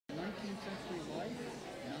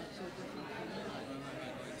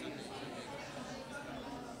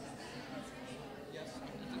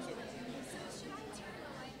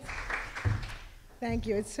Thank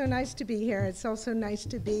you. It's so nice to be here. It's also nice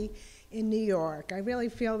to be in New York. I really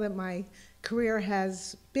feel that my career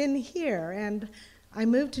has been here, and I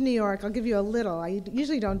moved to New York. I'll give you a little. I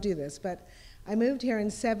usually don't do this, but I moved here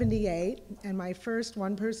in '78, and my first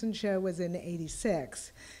one-person show was in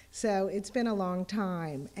 '86. So it's been a long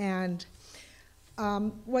time. And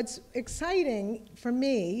what's exciting for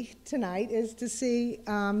me tonight is to see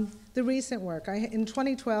the recent work. In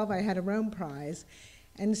 2012, I had a Rome Prize,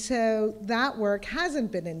 and so that work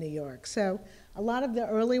hasn't been in New York. So a lot of the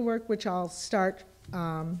early work, which I'll start,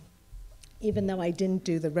 even though I didn't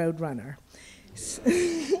do the Roadrunner.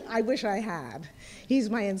 I wish I had. He's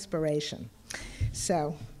my inspiration.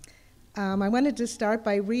 So I wanted to start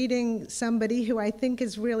by reading somebody who I think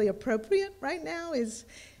is really appropriate right now.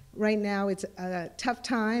 Right now it's a tough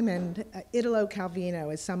time, and Italo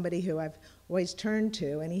Calvino is somebody who I've always turned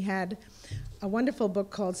to, and he had a wonderful book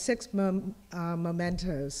called Memos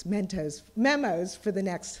for the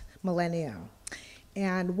Next Millennium.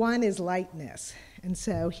 And one is lightness. And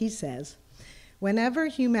so he says, whenever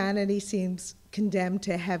humanity seems condemned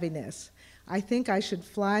to heaviness, I think I should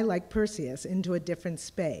fly like Perseus into a different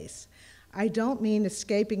space. I don't mean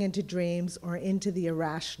escaping into dreams or into the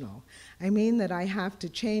irrational. I mean that I have to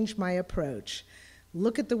change my approach,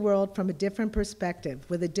 look at the world from a different perspective,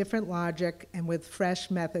 with a different logic and with fresh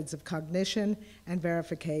methods of cognition and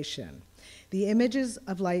verification. The images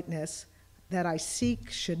of lightness that I seek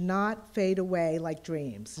should not fade away like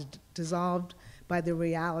dreams, dissolved by the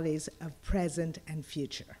realities of present and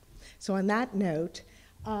future. So on that note,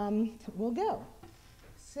 we'll go.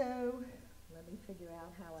 So let me figure out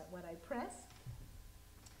what I press.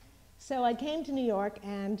 So I came to New York,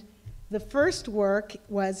 and the first work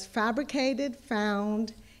was fabricated,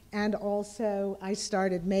 found, and also I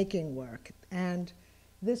started making work. And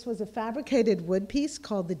this was a fabricated wood piece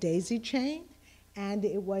called the Daisy Chain, and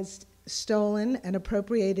it was stolen, an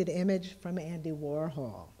appropriated image from Andy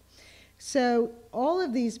Warhol. So all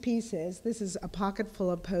of these pieces, this is A Pocket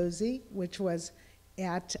Full of Posy, which was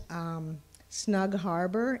at Snug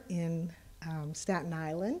Harbor in Staten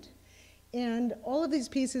Island. And all of these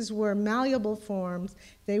pieces were malleable forms.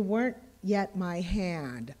 They weren't yet my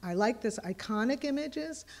hand. I liked this iconic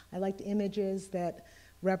images. I liked images that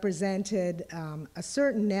represented a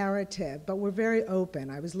certain narrative, but were very open.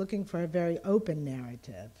 I was looking for a very open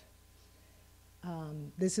narrative.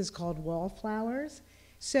 This is called Wallflowers.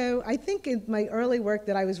 So I think in my early work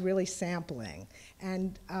that I was really sampling.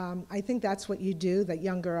 And I think that's what you do, that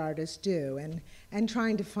younger artists do, and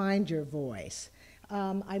trying to find your voice.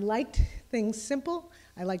 I liked things simple.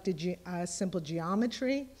 I liked simple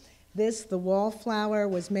geometry. The wallflower,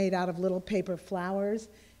 was made out of little paper flowers,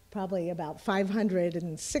 probably about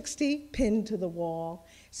 560 pinned to the wall.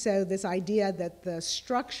 So this idea that the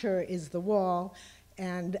structure is the wall,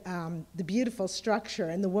 and the beautiful structure,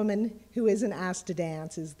 and the woman who isn't asked to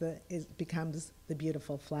dance becomes the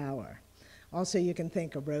beautiful flower. Also, you can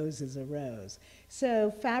think a rose is a rose.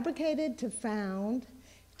 So fabricated to found,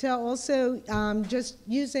 to also just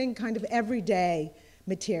using kind of everyday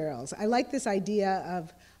materials. I like this idea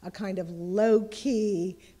of a kind of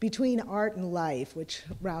low-key between art and life, which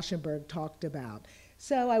Rauschenberg talked about.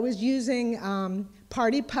 So I was using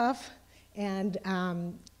party puff and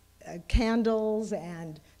candles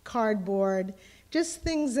and cardboard, just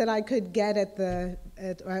things that I could get at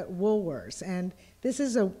Woolworths. And this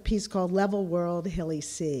is a piece called Level World, Hilly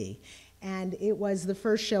Sea. And it was the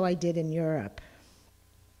first show I did in Europe.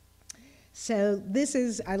 So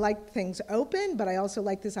I like things open, but I also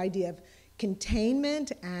like this idea of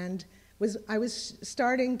containment, and I was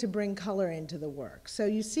starting to bring color into the work. So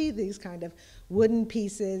you see these kind of wooden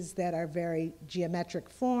pieces that are very geometric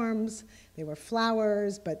forms. They were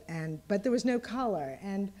flowers, but there was no color.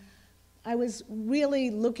 And I was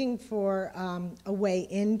really looking for a way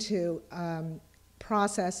into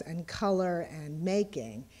process and color and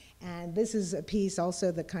making. And this is a piece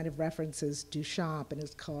also that kind of references Duchamp, and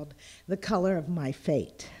it's called The Color of My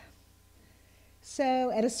Fate.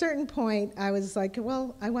 So at a certain point, I was like,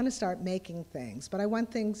 well, I want to start making things, but I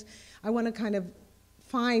want to kind of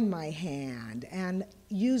find my hand and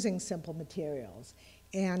using simple materials.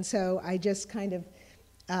 And so I just kind of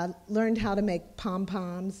learned how to make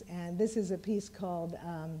pom-poms, and this is a piece called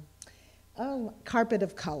Carpet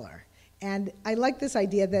of Color. And I like this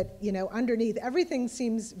idea that, underneath, everything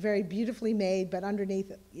seems very beautifully made, but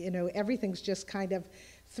underneath, everything's just kind of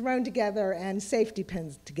thrown together and safety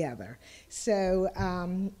pins together. So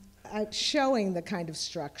showing the kind of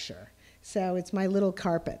structure. So it's my little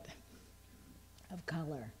carpet of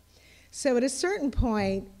color. So at a certain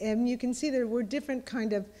point, and you can see there were different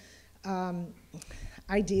kind of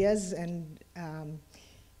ideas and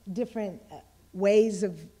different ways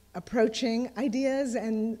of approaching ideas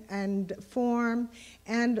and form,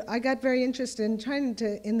 and I got very interested in trying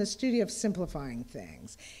to, in the study of simplifying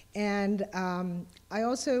things. And I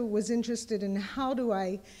also was interested in how do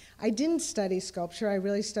I didn't study sculpture, I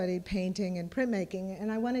really studied painting and printmaking,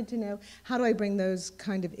 and I wanted to know how do I bring those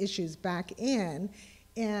kind of issues back in,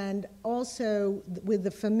 and also with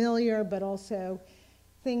the familiar, but also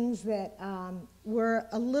things that were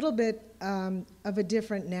a little bit of a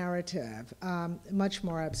different narrative, much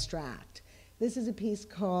more abstract. This is a piece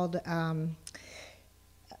called The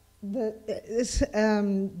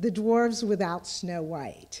Dwarves Without Snow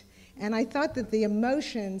White. And I thought that the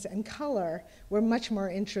emotions and color were much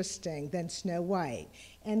more interesting than Snow White.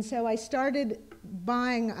 And so I started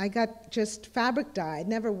buying, I got just fabric dye. I'd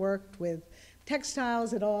never worked with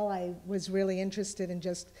textiles at all. I was really interested in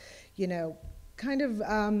just, you know, kind of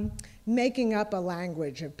making up a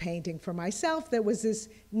language of painting for myself that was this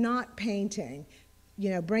not painting, you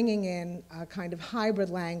know, bringing in a kind of hybrid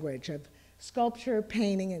language of sculpture,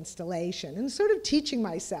 painting, installation, and sort of teaching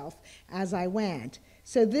myself as I went.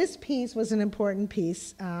 So this piece was an important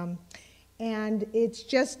piece, and it's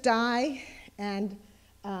just dye and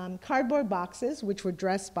cardboard boxes, which were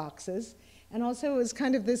dress boxes, and also it was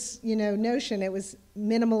kind of this, you know, notion, it was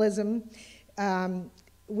minimalism,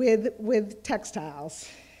 with textiles.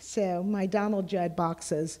 So my Donald Judd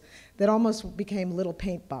boxes that almost became little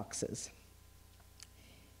paint boxes.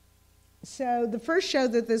 So the first show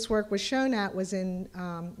that this work was shown at was in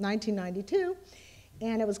 1992,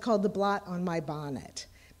 and it was called The Blot on My Bonnet.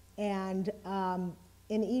 And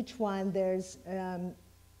in each one there's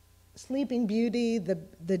Sleeping Beauty,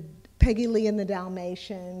 the Peggy Lee and the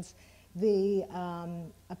Dalmatians,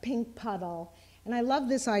 a pink puddle. And I love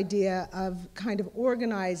this idea of kind of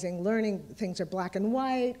organizing, learning things are black and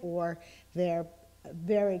white or they're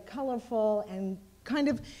very colorful, and kind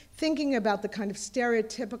of thinking about the kind of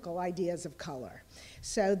stereotypical ideas of color.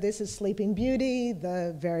 So this is Sleeping Beauty,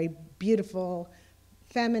 the very beautiful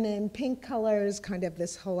feminine pink colors, kind of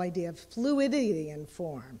this whole idea of fluidity in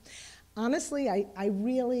form. Honestly, I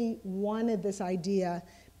really wanted this idea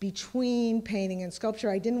between painting and sculpture.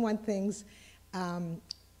 I didn't want things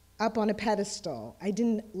up on a pedestal. I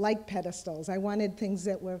didn't like pedestals. I wanted things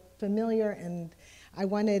that were familiar, and I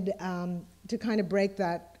wanted to kind of break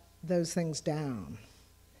those things down.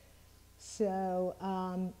 So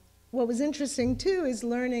what was interesting too is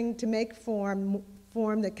learning to make form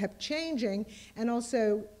that kept changing, and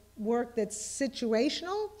also work that's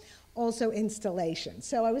situational, also installation.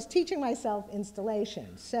 So I was teaching myself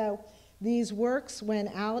installation. So these works went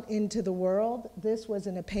out into the world. This was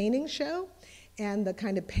in a painting show, and the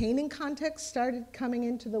kind of painting context started coming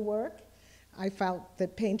into the work. I felt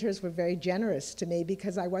that painters were very generous to me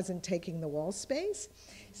because I wasn't taking the wall space,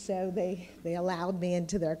 so they allowed me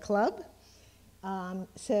into their club.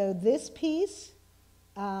 So this piece,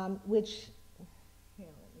 which, here,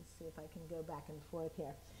 let me see if I can go back and forth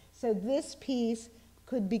here. So this piece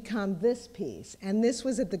could become this piece, and this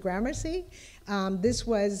was at the Gramercy. This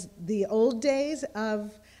was the old days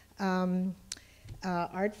of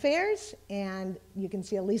art fairs, and you can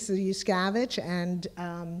see Elisa Yuskavich, and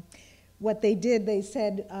what they did, they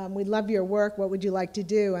said, we love your work, what would you like to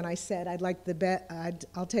do? And I said, I'd like the bed,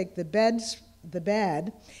 I'll take the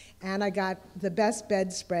bed, and I got the best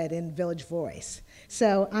bedspread in Village Voice.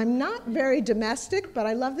 So I'm not very domestic, but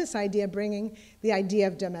I love this idea, bringing the idea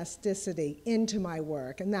of domesticity into my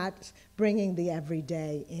work, and that's bringing the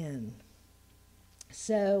everyday in.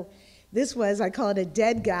 So this was, I call it a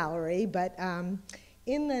dead gallery, but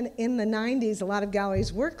in the 90s, a lot of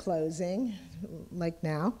galleries were closing, like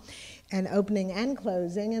now, and opening and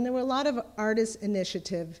closing, and there were a lot of artist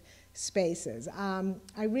initiative spaces.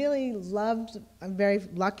 I really loved, I'm very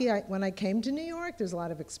lucky when I came to New York, there's a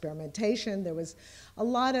lot of experimentation, there was a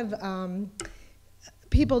lot of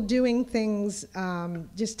people doing things,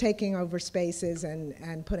 just taking over spaces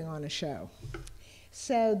and putting on a show.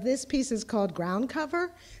 So this piece is called Ground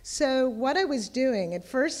Cover. So what I was doing, at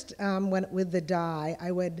first with the dye,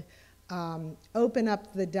 I would open up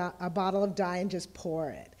a bottle of dye and just pour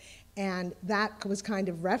it. And that was kind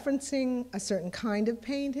of referencing a certain kind of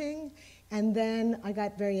painting. And then I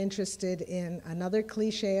got very interested in another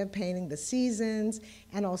cliche of painting, the seasons,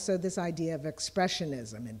 and also this idea of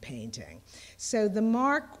expressionism in painting. So the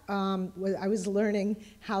mark, I was learning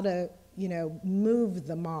how to, move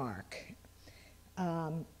the mark.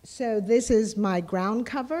 So this is my ground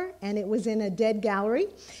cover, and it was in a dead gallery,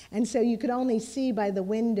 and so you could only see by the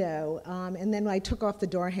window, and then I took off the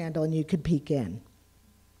door handle and you could peek in.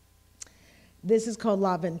 This is called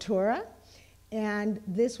La Ventura, and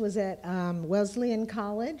this was at Wesleyan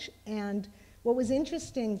College, and what was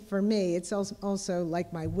interesting for me, it's also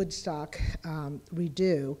like my Woodstock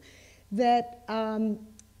redo, that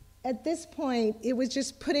at this point, it was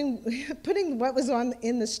just putting what was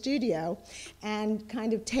in the studio and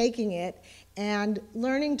kind of taking it and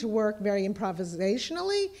learning to work very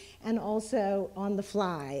improvisationally and also on the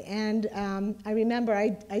fly. And I remember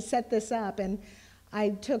I set this up and I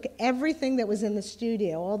took everything that was in the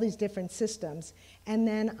studio, all these different systems, and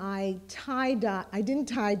then I tie-dye. I didn't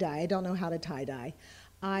tie-dye. I don't know how to tie-dye.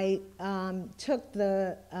 I took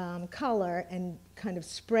the color and kind of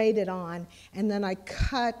sprayed it on, and then I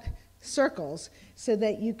cut circles so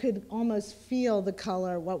that you could almost feel the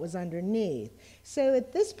color, what was underneath. So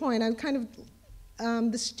at this point, I'm kind of,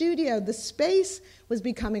 the space was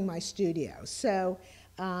becoming my studio. So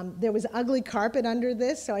there was ugly carpet under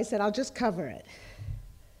this, so I said, I'll just cover it.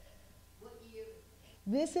 What year?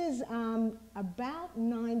 This is about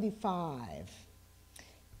 95.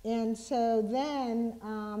 And so then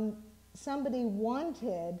somebody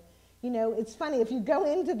wanted, it's funny, if you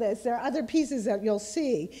go into this, there are other pieces that you'll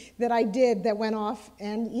see that I did that went off,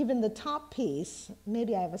 and even the top piece,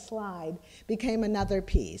 maybe I have a slide, became another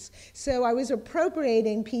piece. So I was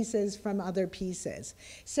appropriating pieces from other pieces.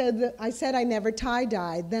 So I said I never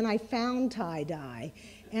tie-dyed, then I found tie-dye.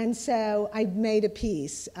 And so I made a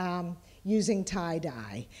piece using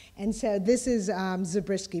tie-dye. And so this is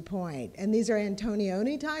Zabriskie Point. And these are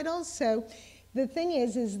Antonioni titles. So the thing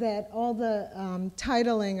is that all the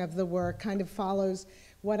titling of the work kind of follows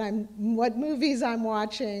what movies I'm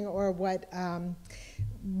watching or what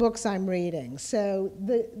books I'm reading. So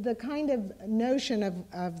the kind of notion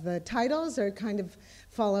of the titles are kind of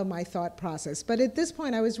follow my thought process. But at this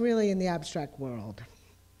point, I was really in the abstract world.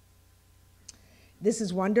 This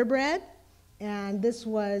is Wonder Bread. And this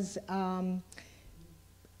was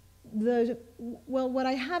what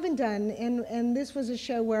I haven't done, and this was a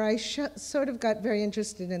show where I sort of got very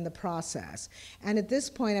interested in the process. And at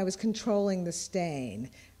this point, I was controlling the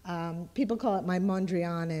stain. People call it my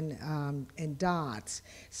Mondrian in dots.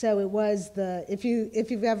 So it was if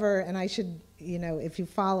you've ever, and I should, if you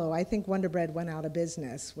follow, I think Wonder Bread went out of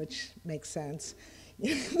business, which makes sense.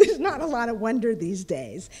 There's not a lot of Wonder these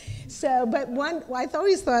days. So, but I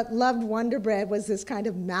always loved Wonder Bread was this kind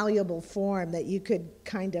of malleable form that you could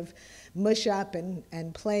kind of mush up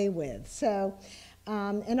and play with. So,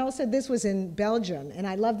 and also this was in Belgium, and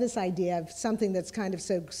I love this idea of something that's kind of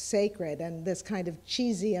so sacred and this kind of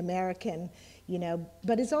cheesy American,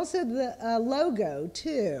 but it's also the logo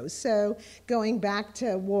too. So going back to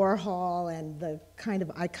Warhol and the kind of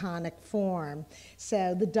iconic form,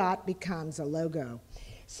 so the dot becomes a logo.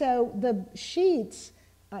 So the sheets,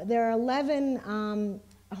 there are 11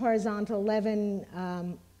 horizontal, 11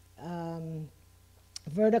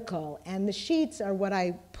 vertical, and the sheets are what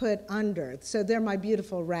I put under. So they're my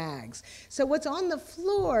beautiful rags. So what's on the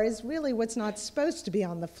floor is really what's not supposed to be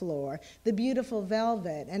on the floor, the beautiful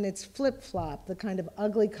velvet, and it's flip-flop, the kind of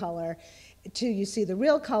ugly color, till you see the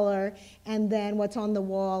real color, and then what's on the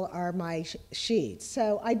wall are my sheets.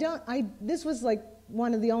 So this was like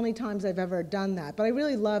one of the only times I've ever done that, but I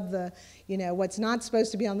really love the, what's not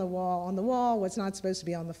supposed to be on the wall, what's not supposed to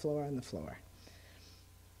be on the floor, on the floor.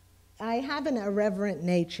 I have an irreverent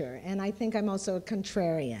nature, and I think I'm also a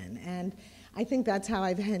contrarian, and I think that's how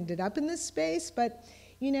I've ended up in this space, but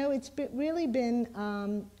it's really been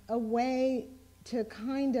a way to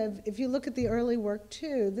kind of, if you look at the early work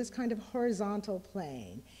too, this kind of horizontal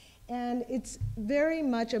plane. And it's very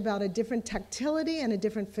much about a different tactility and a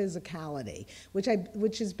different physicality,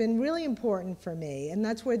 which has been really important for me. And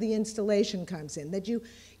that's where the installation comes in, that you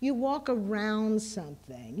walk around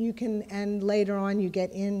something. And later on you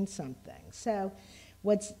get in something. So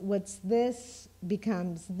what's this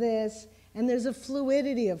becomes this, and there's a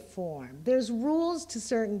fluidity of form. There's rules to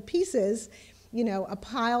certain pieces. A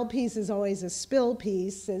pile piece is always a spill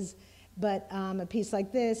piece, but a piece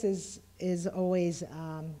like this is always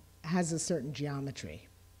has a certain geometry.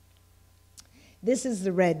 This is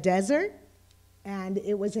the Red Desert, and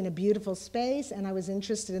it was in a beautiful space, and I was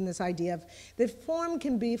interested in this idea of that form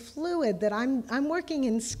can be fluid, that I'm working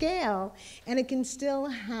in scale, and it can still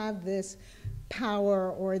have this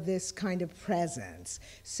power or this kind of presence.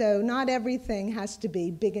 So not everything has to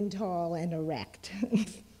be big and tall and erect.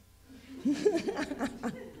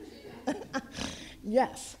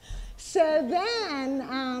 Yes. So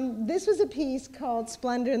then, this was a piece called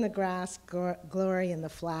Splendor in the Grass, Glory in the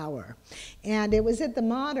Flower. And it was at the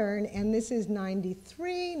Modern, and this is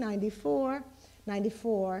 94,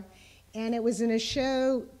 and it was in a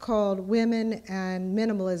show called Women and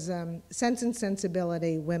Minimalism, Sense and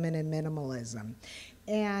Sensibility, Women and Minimalism.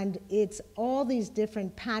 and it's all these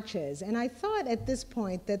different patches. And I thought at this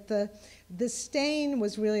point that the stain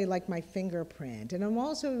was really like my fingerprint. And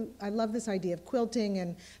I love this idea of quilting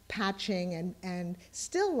and patching and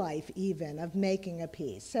still life even of making a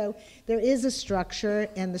piece. So there is a structure,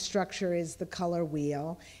 and the structure is the color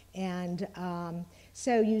wheel. And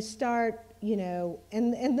so you start, you know,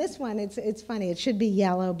 and this one, it's funny, it should be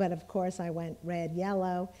yellow, but of course I went red,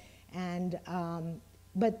 yellow. And,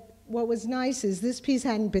 but what was nice is this piece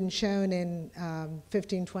hadn't been shown in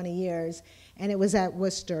 15, 20 years, and it was at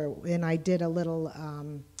Worcester, and I did a little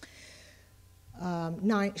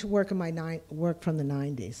work from the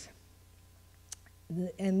 90s.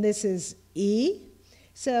 And this is E.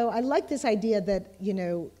 So I like this idea that, you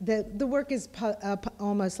know, the work is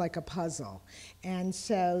almost like a puzzle. And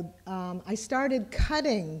so I started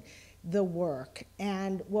cutting the work.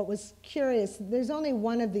 And what was curious, there's only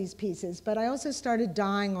one of these pieces, but I also started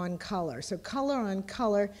dyeing on color. So color on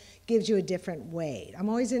color gives you a different weight. I'm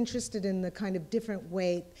always interested in the kind of different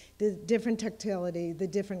weight, the different tactility, the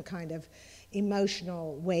different kind of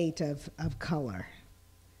emotional weight of color.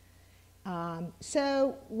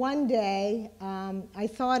 So one day, I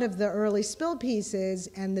thought of the early spill pieces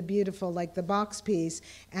and the beautiful, like the box piece,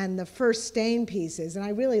 and the first stain pieces, and I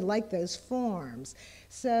really like those forms.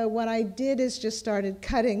 So what I did is just started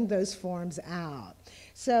cutting those forms out.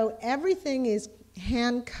 So everything is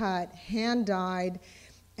hand cut, hand dyed,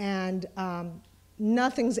 and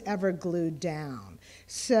nothing's ever glued down.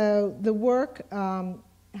 So the work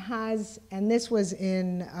has, and this was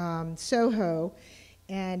in Soho,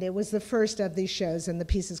 and it was the first of these shows, and the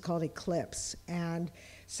piece is called Eclipse. And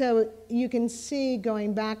so you can see,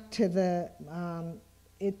 going back to the,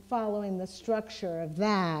 it following the structure of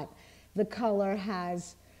that, the color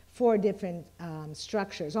has 4 different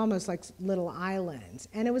structures, almost like little islands.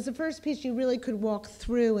 And it was the first piece you really could walk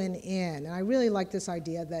through and in. And I really like this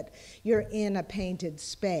idea that you're in a painted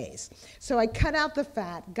space. So I cut out the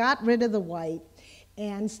fat, got rid of the white,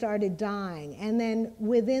 and started dyeing. And then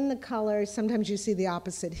within the colors, sometimes you see the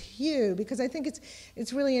opposite hue, because I think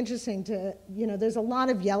it's really interesting to, you know, there's a lot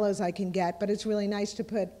of yellows I can get, but it's really nice to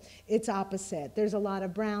put its opposite. There's a lot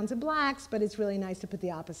of browns and blacks, but it's really nice to put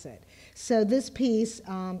the opposite. So this piece,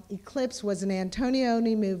 Eclipse, was an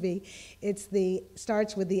Antonioni movie.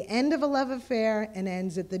 Starts with the end of a love affair and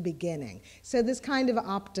ends at the beginning. So this kind of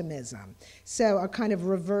optimism. So a kind of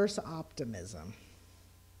reverse optimism.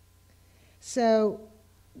 So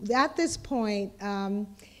at this point,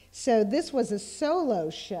 so this was a solo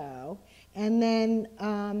show, and then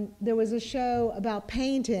there was a show about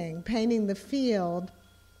painting the field,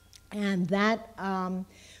 and that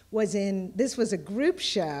this was a group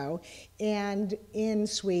show, and in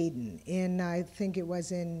Sweden, I think it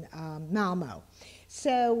was in Malmo.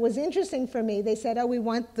 So it was interesting for me. They said, oh, we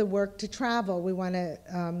want the work to travel. We want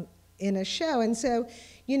to, in a show. And so,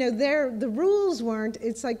 you know, the rules weren't,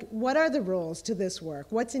 it's like, what are the rules to this work?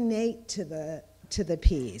 What's innate to the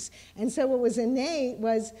piece? And so what was innate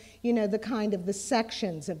was, you know, the kind of the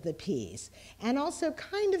sections of the piece, and also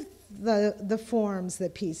kind of the forms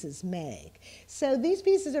that pieces make. So these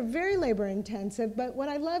pieces are very labor intensive, but what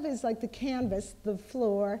I love is like the canvas, the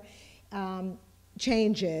floor,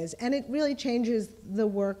 changes, and it really changes the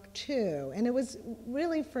work too. And it was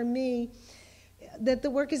really, for me, that the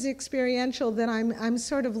work is experiential, that I'm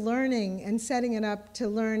sort of learning and setting it up to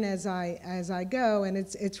learn as I go, and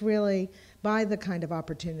it's really by the kind of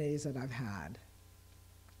opportunities that I've had.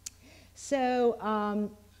 So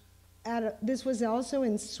this was also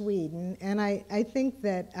in Sweden, and I think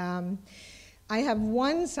that I have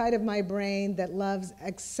one side of my brain that loves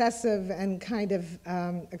excessive and kind of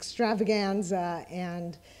extravaganza,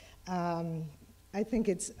 and I think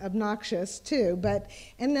it's obnoxious too,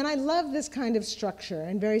 and then I love this kind of structure,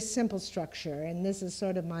 and very simple structure, and this is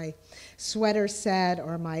sort of my sweater set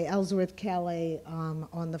or my Ellsworth Kelly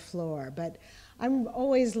on the floor. But I've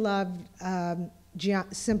always loved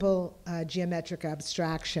simple geometric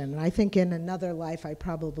abstraction, and I think in another life I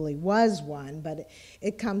probably was one, but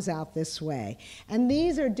it comes out this way. And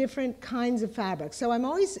these are different kinds of fabric, so I'm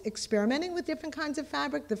always experimenting with different kinds of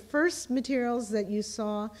fabric. The first materials that you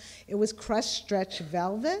saw, it was crushed stretch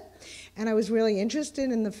velvet, and I was really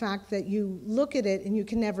interested in the fact that you look at it and you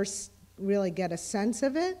can never really get a sense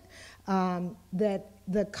of it, that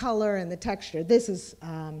the color and the texture. This is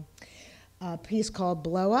a piece called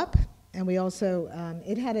Blow Up. And we also,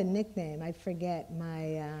 it had a nickname, I forget,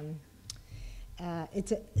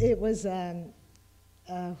 it was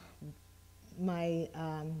my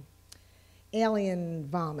alien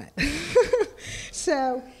vomit.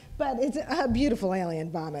 So, but it's a beautiful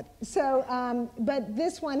alien vomit. So, but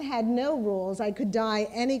this one had no rules. I could dye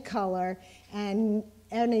any color, and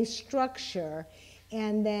any structure,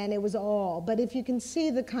 and then it was all. But if you can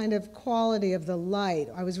see the kind of quality of the light,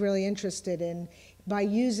 I was really interested in, by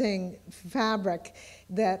using fabric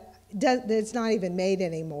that's not even made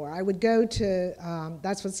anymore. I would go to,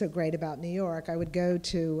 that's what's so great about New York, I would go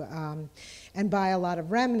to and buy a lot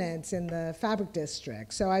of remnants in the fabric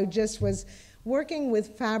district. So I just was working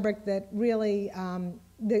with fabric that really,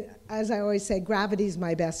 as I always say, gravity's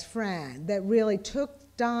my best friend, that really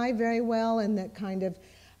took dye very well and that kind of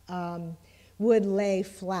would lay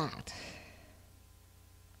flat.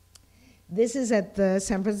 This is at the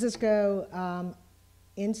San Francisco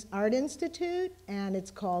Art Institute, and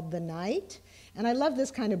it's called The Night. And I love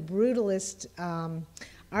this kind of brutalist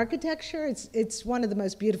architecture. It's one of the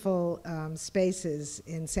most beautiful spaces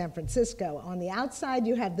in San Francisco. On the outside,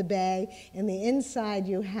 you have the bay. In the inside,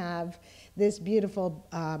 you have this beautiful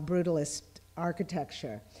brutalist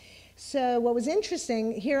architecture. So what was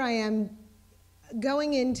interesting, here I am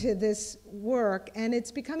going into this work, and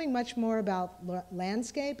it's becoming much more about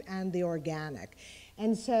landscape and the organic.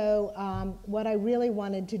 And so what I really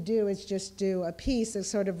wanted to do is just do a piece that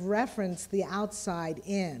sort of referenced the outside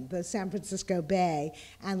in, the San Francisco Bay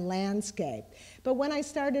and landscape. But when I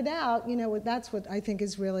started out, you know, that's what I think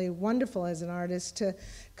is really wonderful as an artist, to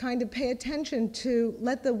kind of pay attention to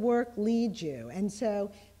let the work lead you. And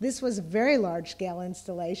so this was a very large-scale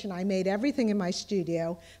installation. I made everything in my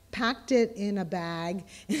studio, packed it in a bag,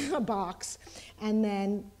 in a box, and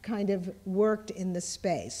then kind of worked in the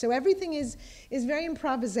space. So everything is very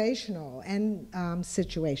improvisational and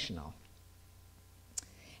situational.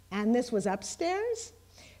 And this was upstairs.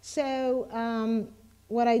 So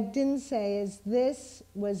what I didn't say is this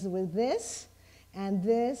was with this, and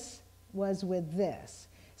this was with this.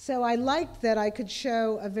 So I liked that I could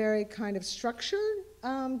show a very kind of structured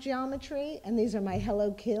geometry, and these are my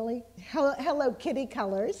Hello Kitty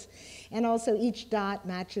colors, and also each dot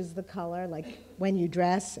matches the color, like when you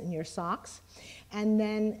dress in your socks. And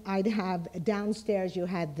then I'd have, downstairs you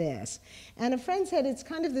had this. And a friend said it's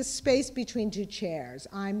kind of this space between two chairs.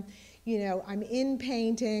 I'm in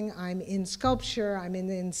painting, I'm in sculpture, I'm in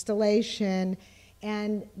installation,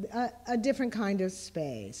 and a different kind of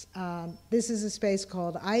space. This is a space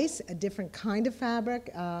called Ice, a different kind of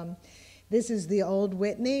fabric. This is the old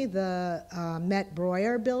Whitney, the Met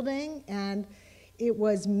Breuer building, and it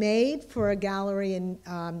was made for a gallery in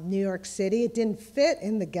New York City. It didn't fit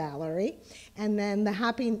in the gallery, and then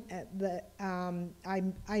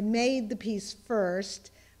I made the piece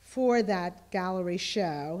first for that gallery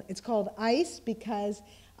show. It's called Ice because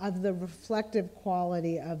of the reflective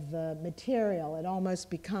quality of the material. It almost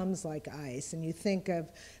becomes like ice, and you think of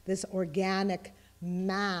this organic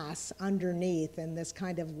mass underneath and this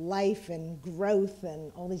kind of life and growth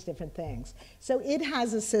and all these different things. So it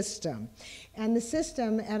has a system. And the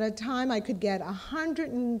system, at a time I could get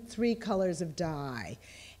 103 colors of dye.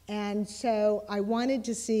 And so I wanted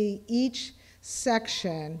to see each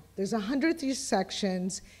section, there's 103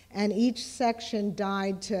 sections, and each section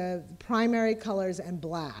dyed to primary colors and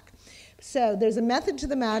black. So there's a method to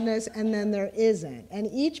the madness, and then there isn't. And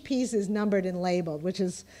each piece is numbered and labeled, which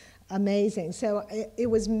is amazing. So it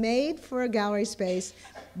was made for a gallery space.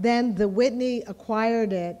 Then the Whitney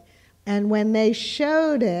acquired it, and when they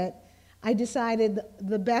showed it, I decided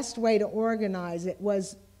the best way to organize it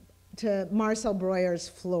was to Marcel Breuer's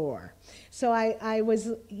floor. So I was,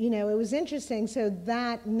 it was interesting. So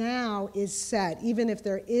that now is set, even if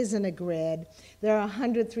there isn't a grid. There are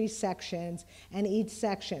 103 sections, and each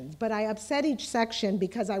section. But I upset each section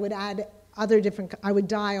because I would add I would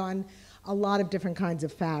dye on a lot of different kinds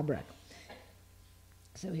of fabric.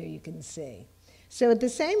 So here you can see. So at the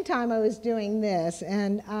same time I was doing this,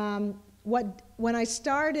 and when I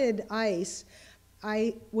started Ice,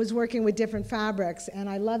 I was working with different fabrics, and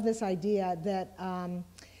I love this idea that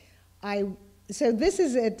so this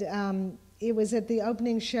is it was at the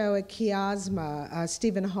opening show at Chiasma,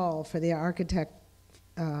 Stephen Hull for the architect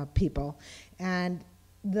people, and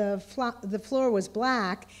the floor was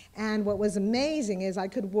black, and what was amazing is I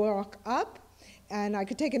could walk up, and I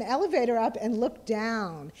could take an elevator up and look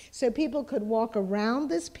down. So people could walk around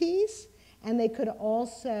this piece, and they could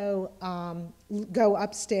also go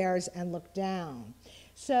upstairs and look down.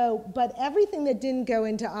 So, but everything that didn't go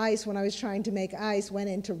into Ice when I was trying to make Ice went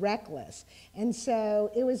into Reckless. And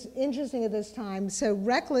so it was interesting at this time. So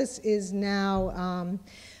Reckless is now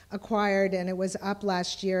acquired, and it was up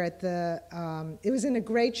last year at the, it was in a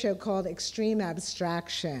great show called Extreme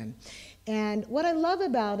Abstraction. And what I love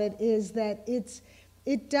about it is that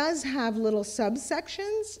it does have little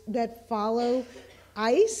subsections that follow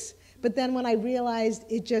Ice, but then when I realized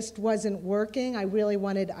it just wasn't working, I really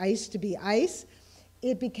wanted Ice to be Ice,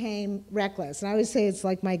 it became reckless. And I always say it's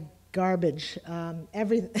like my garbage.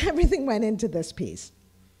 Everything went into this piece.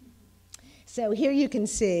 So here you can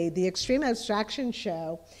see the Extreme Abstraction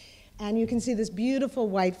Show, and you can see this beautiful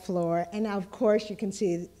white floor, and now, of course, you can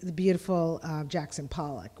see the beautiful Jackson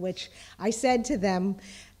Pollock, which I said to them,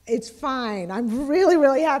 it's fine, I'm really,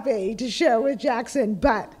 really happy to show with Jackson,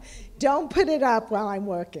 but don't put it up while I'm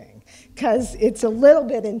working, because it's a little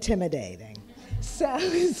bit intimidating. So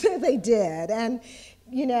they did, and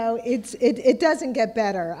you know, it doesn't get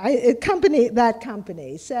better. That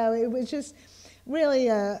company, so it was just really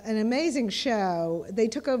an amazing show. They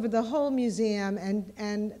took over the whole museum,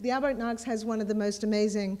 and the Albright Knox has one of the most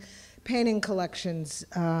amazing painting collections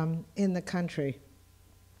in the country.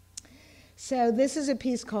 So this is a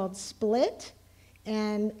piece called Split,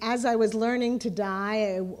 and as I was learning to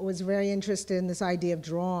dye, I was very interested in this idea of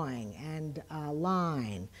drawing and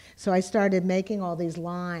line. So I started making all these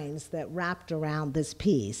lines that wrapped around this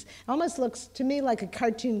piece. It almost looks to me like a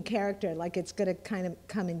cartoon character, like it's going to kind of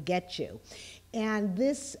come and get you. And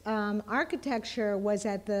this architecture was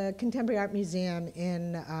at the Contemporary Art Museum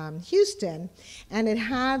in Houston, and it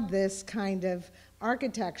had this kind of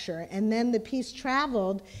architecture, and then the piece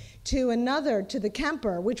traveled to the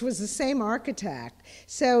Kemper, which was the same architect.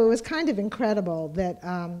 So it was kind of incredible that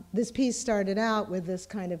this piece started out with this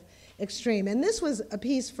kind of extreme. And this was a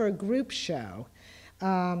piece for a group show.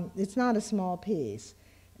 It's not a small piece.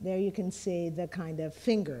 There you can see the kind of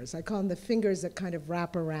fingers. I call them the fingers that kind of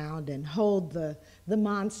wrap around and hold the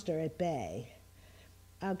monster at bay.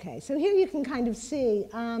 Okay, so here you can kind of see,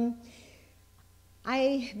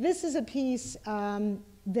 this is a piece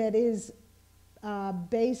that is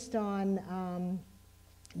based on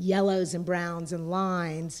yellows and browns and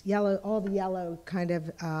lines, all the yellow kind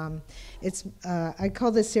of, I call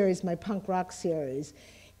this series my punk rock series.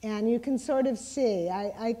 And you can sort of see,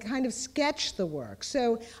 I kind of sketch the work.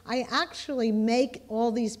 So I actually make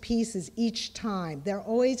all these pieces each time.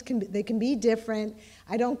 They can be different,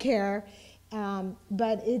 I don't care,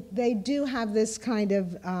 but they do have this kind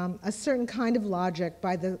of, a certain kind of logic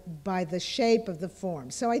by the shape of the form.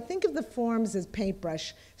 So I think of the forms as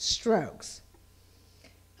paintbrush strokes.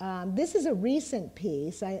 This is a recent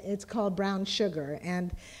piece, it's called Brown Sugar,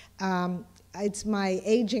 and it's my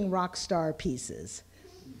aging rock star pieces.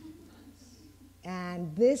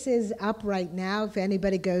 And this is up right now if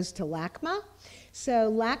anybody goes to LACMA.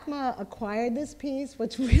 So LACMA acquired this piece.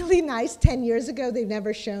 What's really nice, 10 years ago, they've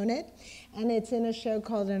never shown it. And it's in a show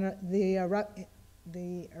called The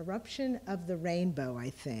Eruption of the Rainbow, I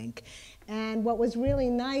think. And what was really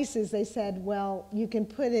nice is they said, well, you can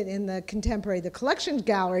put it in the collection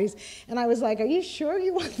galleries. And I was like, are you sure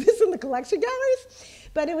you want this in the collection galleries?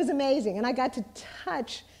 But it was amazing. And I got to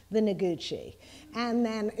touch the Noguchi. And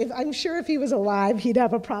then I'm sure if he was alive, he'd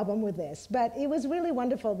have a problem with this. But it was really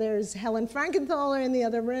wonderful. There's Helen Frankenthaler in the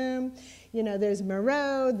other room. You know, there's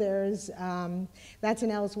Moreau. There's, that's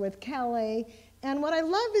an Ellsworth Kelly. And what I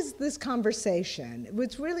love is this conversation.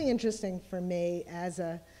 What's really interesting for me as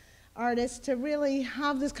an artist to really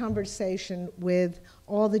have this conversation with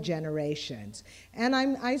all the generations. And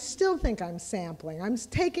I still think I'm sampling. I'm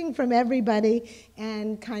taking from everybody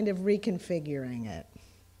and kind of reconfiguring it.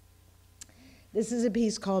 This is a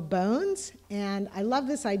piece called Bones, and I love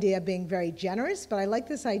this idea of being very generous, but I like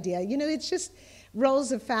this idea. You know, it's just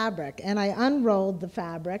rolls of fabric, and I unrolled the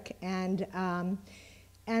fabric, and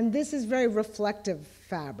this is very reflective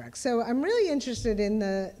fabric. So I'm really interested in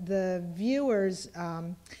the viewer's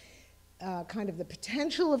kind of the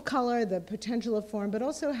potential of color, the potential of form, but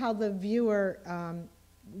also how the viewer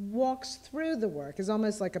walks through the work. Is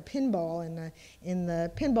almost like a pinball in the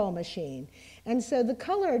pinball machine. And so the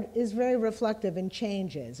color is very reflective and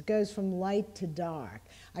changes. It goes from light to dark.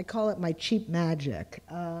 I call it my cheap magic.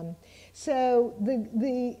 So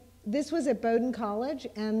this was at Bowdoin College,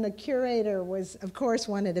 and the curator was, of course,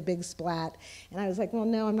 wanted a big splat. And I was like, well,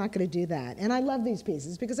 no, I'm not going to do that. And I love these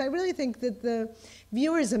pieces because I really think that the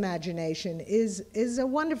viewer's imagination is a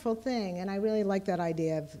wonderful thing, and I really like that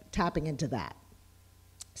idea of tapping into that.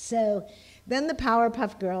 So then the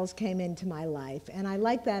Powerpuff Girls came into my life, and I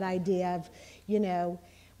like that idea of, you know,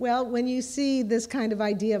 well, when you see this kind of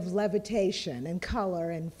idea of levitation and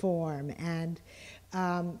color and form, and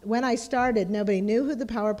when I started, nobody knew who the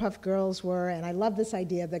Powerpuff Girls were, and I love this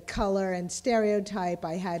idea of the color and stereotype.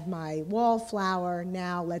 I had my wallflower.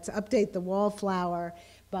 Now let's update the wallflower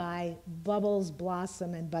by Bubbles,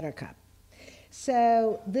 Blossom, and Buttercup.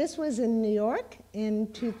 So this was in New York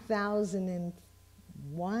in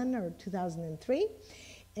 2001 or 2003,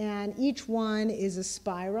 and each one is a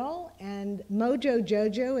spiral, and Mojo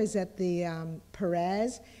Jojo is at the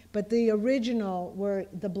Perez, but the original were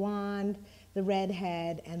the blonde, the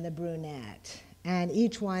redhead, and the brunette. And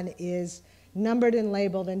each one is numbered and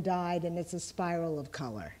labeled and dyed, and it's a spiral of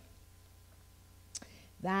color.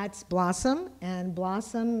 That's Blossom, and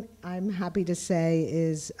Blossom, I'm happy to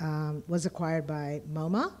say, was acquired by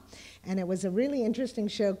MoMA, and it was a really interesting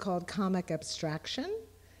show called Comic Abstraction.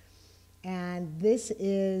 And this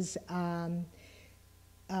is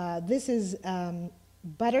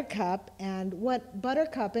Buttercup, and what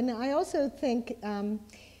Buttercup, and I also think,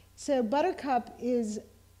 so Buttercup is,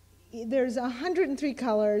 there's 103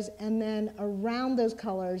 colors, and then around those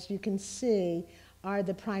colors you can see are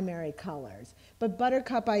the primary colors. But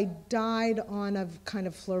Buttercup I dyed on a kind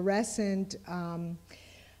of fluorescent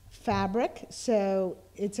fabric, so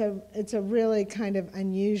it's a really kind of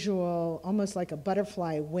unusual, almost like a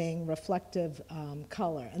butterfly wing, reflective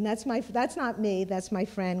color. And that's not me, that's my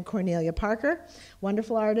friend Cornelia Parker,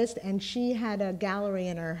 wonderful artist, and she had a gallery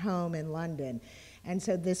in her home in London. And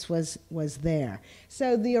so this was there.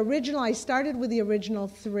 So the original, I started with the original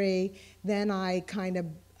 3, then I kind of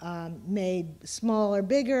made smaller,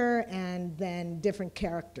 bigger, and then different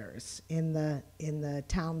characters in the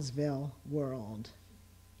Townsville world.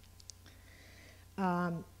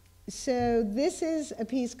 So this is a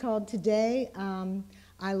piece called Today,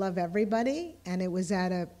 I Love Everybody, and it was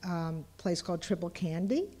at a place called Triple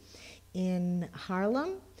Candy in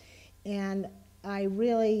Harlem. And I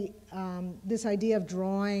really, this idea of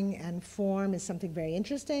drawing and form is something very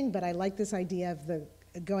interesting, but I like this idea of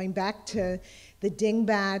going back to the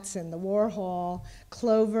dingbats and the Warhol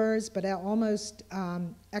clovers, but almost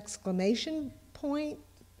exclamation point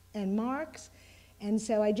and marks. And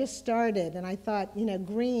so I just started, and I thought, you know,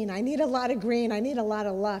 green, I need a lot of green, I need a lot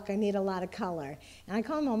of luck, I need a lot of color. And I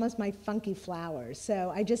call them almost my funky flowers.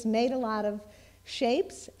 So I just made a lot of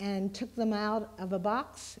shapes and took them out of a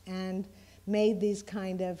box and made these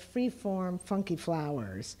kind of free-form funky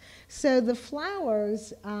flowers. So the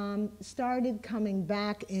flowers started coming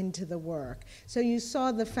back into the work. So you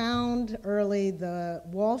saw found early, the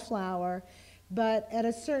wallflower, but at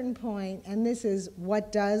a certain point, and this is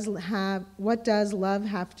what does love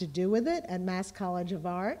have to do with it at Mass College of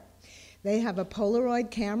Art? They have a Polaroid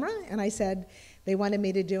camera, and I said, they wanted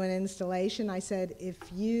me to do an installation. I said, if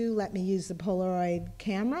you let me use the Polaroid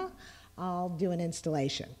camera, I'll do an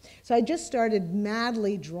installation. So I just started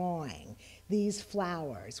madly drawing these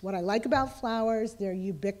flowers. What I like about flowers, they're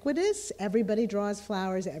ubiquitous. Everybody draws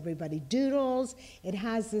flowers, everybody doodles. It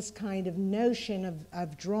has this kind of notion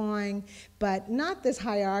of drawing, but not this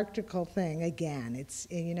hierarchical thing again. It's,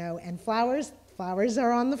 you know, and flowers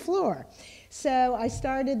are on the floor. So I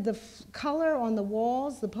started the color on the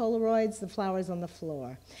walls, the Polaroids, the flowers on the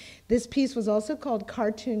floor. This piece was also called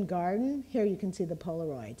Cartoon Garden. Here you can see the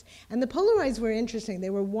Polaroids. And the Polaroids were interesting. They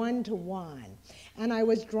were 1-to-1. And I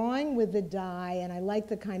was drawing with the dye, and I liked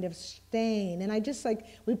the kind of stain. And I just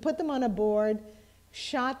we put them on a board,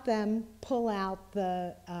 shot them, pull out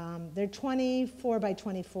they're 24 by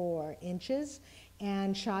 24 inches,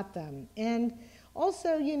 and shot them. And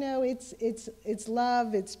also, you know, it's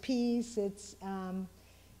love, it's peace, it's,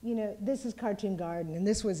 you know, this is Cartoon Garden, and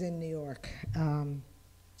this was in New York.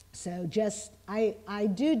 So just, I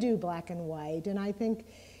do black and white, and I think,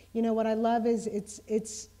 you know, what I love is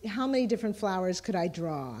it's how many different flowers could I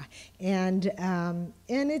draw, and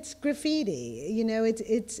it's graffiti, you know,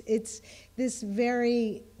 it's this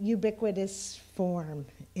very ubiquitous form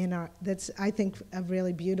in art that's, I think, a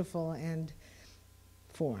really beautiful and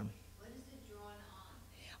form.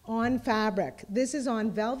 On fabric. This is on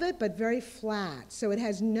velvet, but very flat, so it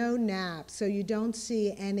has no nap, so you don't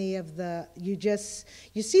see any of the, you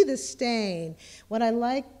see the stain. What I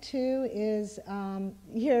like too is,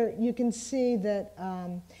 here you can see that,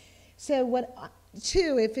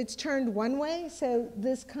 if it's turned one way, so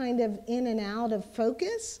this kind of in and out of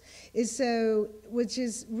focus which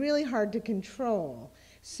is really hard to control.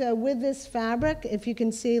 So with this fabric, if you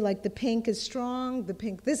can see, like the pink is strong,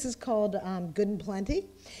 this is called Good and Plenty.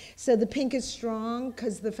 So the pink is strong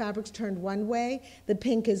because the fabric's turned one way, the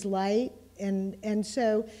pink is light, and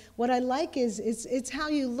so what I like is it's how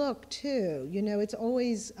you look too. You know, it's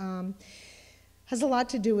always, has a lot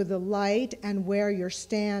to do with the light and where you're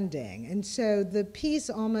standing. And so the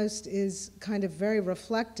piece almost is kind of very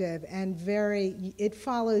reflective and it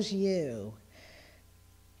follows you.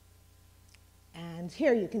 And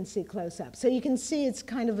here you can see close up. So you can see it's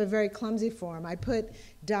kind of a very clumsy form. I put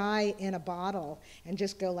dye in a bottle and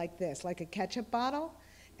just go like this, like a ketchup bottle,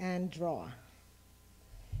 and draw.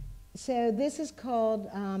 So this is called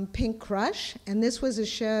Pink Crush, and this was a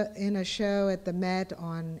show at the Met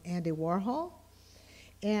on Andy Warhol.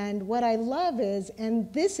 And what I love is,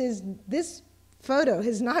 and this photo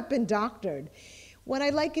has not been doctored. what I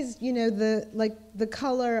like is, the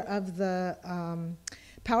color of the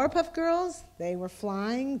Powerpuff Girls. They were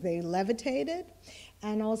flying, they levitated,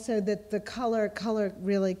 and also that the color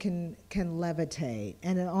really can levitate,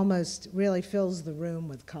 and it almost really fills the room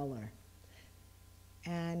with color.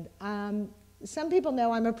 And some people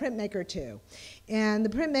know I'm a printmaker too, and the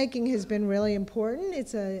printmaking has been really important.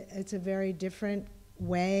 It's a very different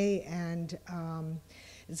way, and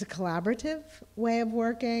it's a collaborative way of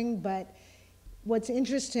working. But what's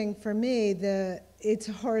interesting for me, it's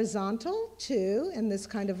horizontal too, and this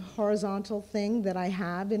kind of horizontal thing that I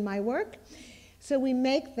have in my work. So we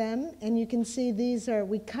make them, and you can see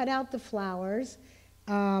we cut out the flowers,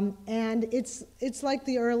 and it's like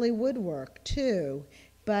the early woodwork too,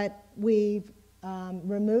 but we've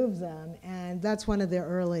removed them, and that's one of the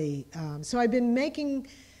early. So I've been making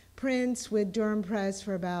prints with Durham Press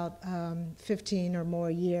for about 15 or more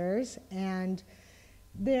years, and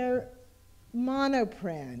they're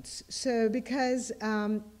monoprints. So because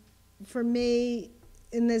for me,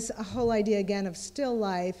 in this whole idea again of still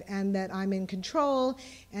life, and that I'm in control,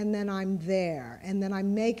 and then I'm there, and then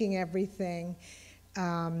I'm making everything.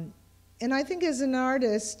 And I think as an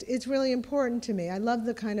artist, it's really important to me. I love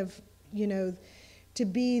the kind of, to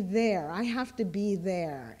be there. I have to be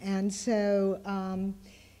there. And so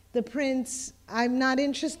the prints, I'm not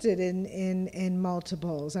interested in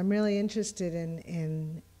multiples. I'm really interested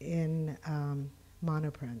in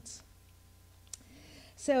monoprints.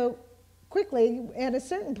 So quickly, at a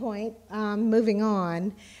certain point, moving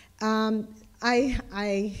on, and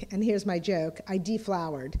here's my joke, I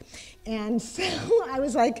deflowered. And so I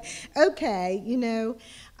was like, okay,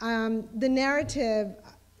 the narrative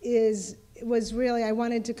was really, I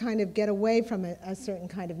wanted to kind of get away from a certain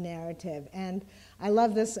kind of narrative. And I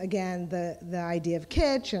love this, again, the idea of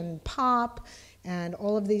kitsch and pop and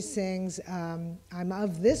all of these things. I'm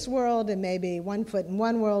of this world and maybe 1 foot in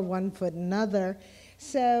one world, 1 foot in another.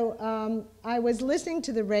 So I was listening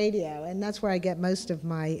to the radio, and that's where I get most of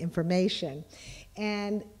my information.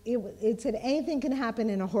 And it said anything can happen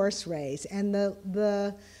in a horse race. And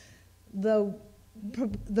the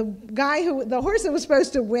horse that was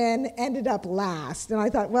supposed to win ended up last. And I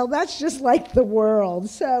thought, well, that's just like the world.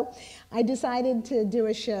 So I decided to do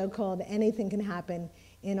a show called Anything Can Happen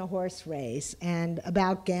in a Horse Race, and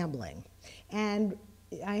about gambling. And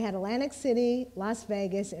I had Atlantic City, Las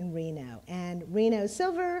Vegas, and Reno. And Reno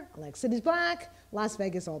silver, Atlantic City's black, Las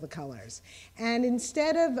Vegas all the colors. And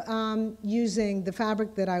instead of using the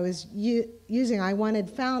fabric that I was using, I wanted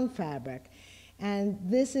found fabric. And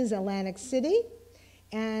this is Atlantic City,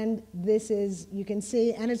 and this is, you can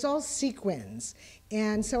see, and it's all sequins.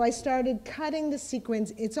 And so I started cutting the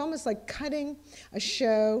sequins. It's almost like cutting a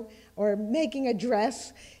show or making a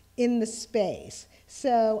dress in the space.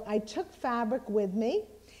 So I took fabric with me,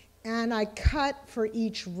 and I cut for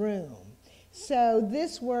each room. So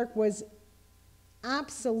this work was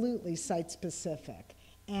absolutely site-specific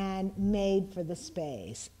and made for the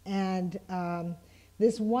space. And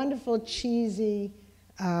this wonderful, cheesy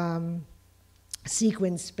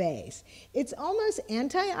sequin space. It's almost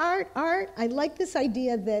anti-art art. I like this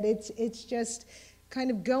idea that it's just kind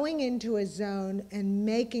of going into a zone and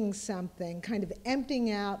making something, kind of emptying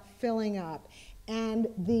out, filling up. And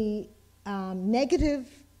the negative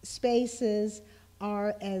spaces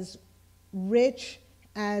are as rich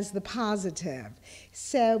as the positive.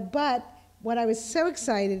 So, but what I was so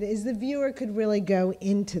excited is the viewer could really go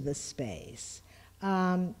into the space.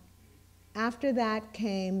 After that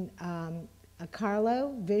came a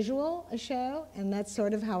Carlo visual, a show, and that's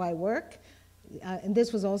sort of how I work. And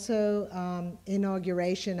this was also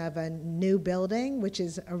inauguration of a new building, which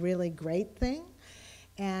is a really great thing.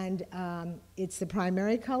 And it's the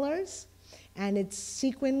primary colors, and it's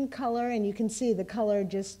sequin color, and you can see the color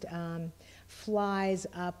just flies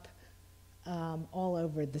up all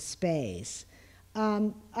over the space.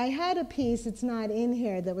 I had a piece, it's not in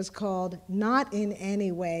here, that was called Not in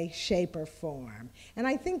Any Way, Shape, or Form. And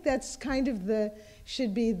I think that's kind of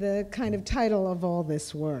should be the kind of title of all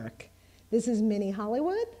this work. This is Mini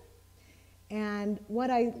Hollywood, and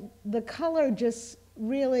the color just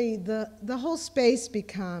really, the whole space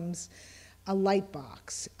becomes a light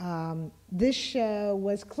box. This show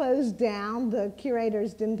was closed down. The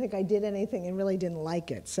curators didn't think I did anything and really didn't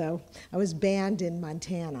like it, so I was banned in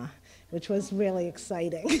Montana, which was really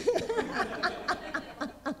exciting.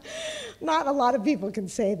 Not a lot of people can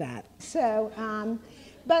say that. So,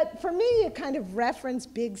 but for me, it kind of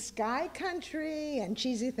referenced big sky country and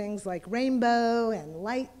cheesy things like rainbow and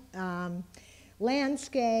light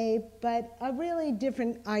landscape, but a really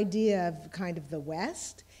different idea of kind of the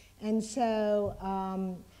West. And so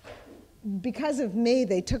because of me,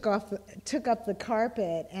 they took up the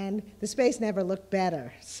carpet, and the space never looked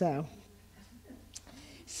better. So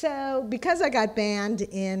because I got banned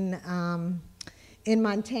in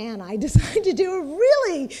Montana, I decided to do a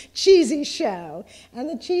really cheesy show, and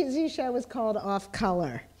the cheesy show was called Off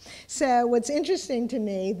Color. So what's interesting to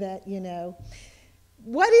me that,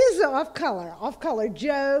 what is off color? Off color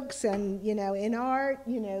jokes, and in art,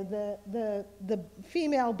 the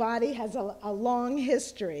female body has a long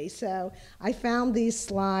history. So I found these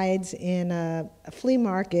slides in a flea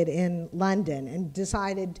market in London and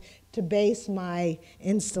decided to base my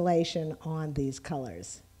installation on these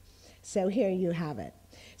colors. So here you have it.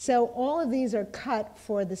 So all of these are cut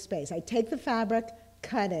for the space. I take the fabric,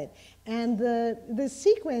 cut it, and the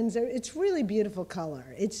sequins it's really beautiful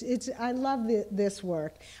color. I love this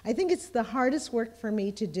work. I think it's the hardest work for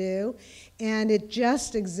me to do, and it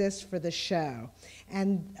just exists for the show.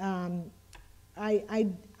 And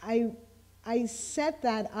I set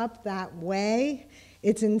that up that way.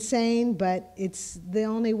 It's insane, but it's the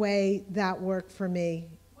only way that worked for me.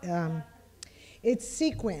 It's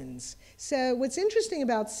sequins. So what's interesting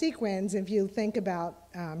about sequins, if you think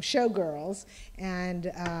about showgirls and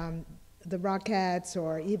the Rockettes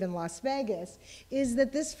or even Las Vegas, is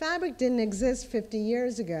that this fabric didn't exist 50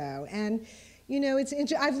 years ago. And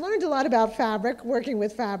I've learned a lot about fabric, working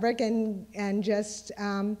with fabric, and just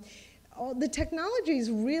the technology is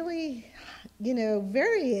really,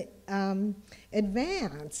 very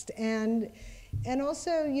advanced. And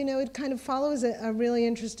also, it kind of follows a really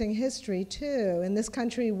interesting history, too. In this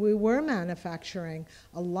country, we were manufacturing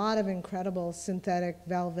a lot of incredible synthetic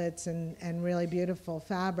velvets and really beautiful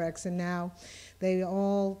fabrics, and now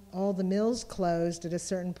all the mills closed at a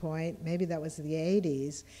certain point. Maybe that was the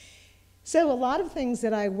 80s. So a lot of things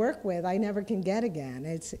that I work with, I never can get again.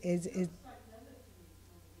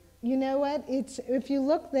 You know what? If you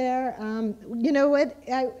look there,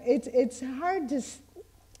 it's hard to.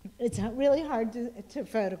 It's really hard to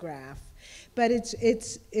photograph, but it's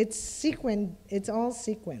sequin. It's all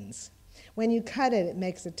sequins. When you cut it, it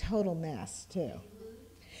makes a total mess too.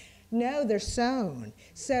 No, they're sewn.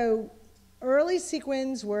 So early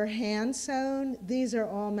sequins were hand sewn. These are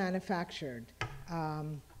all manufactured.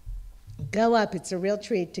 Go up. It's a real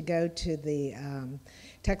treat to go to the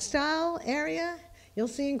textile area. You'll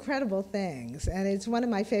see incredible things, and it's one of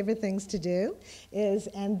my favorite things to do.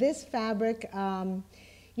 And this fabric.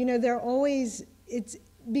 They're always, it's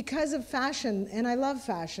because of fashion, and I love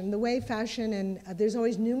fashion, the way fashion, and there's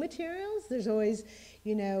always new materials, there's always,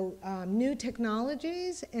 new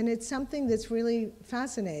technologies, and it's something that's really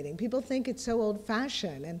fascinating. People think it's so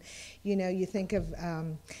old-fashioned, and, you think of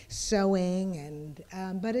sewing,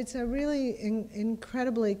 but it's a really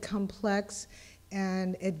incredibly complex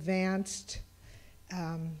and advanced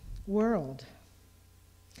world.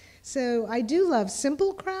 So I do love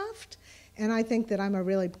simple craft, and I think that I'm a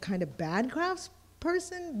really kind of bad crafts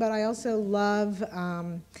person, but I also love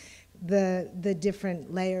the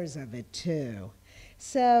different layers of it too.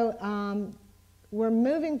 So we're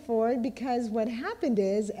moving forward because what happened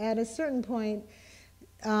is at a certain point,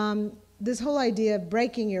 this whole idea of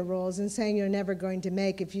breaking your rules and saying you're never going to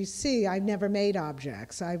make, if you see, I've never made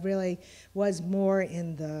objects. I really was more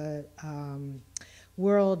in the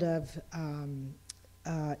world of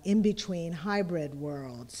in-between hybrid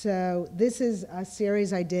world. So this is a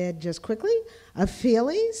series I did just quickly of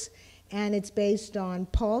Feelies, and it's based on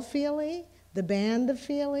Paul Feely, the band The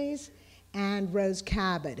Feelies, and Rose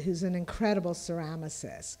Cabot, who's an incredible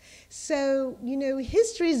ceramicist. So,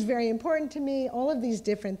 history is very important to me, all of these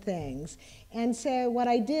different things. And so what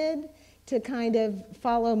I did to kind of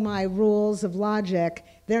follow my rules of logic,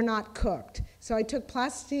 they're not cooked. So I took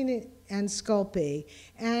plasticine and Sculpey,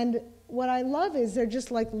 and what I love is they're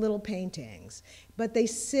just like little paintings, but they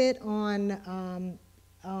sit on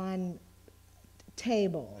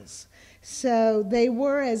tables. So they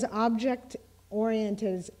were as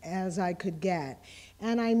object-oriented as I could get.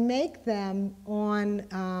 And I make them on,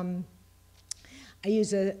 I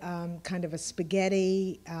use a kind of a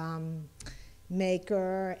spaghetti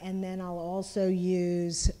maker, and then I'll also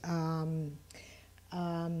use,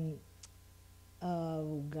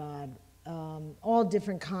 all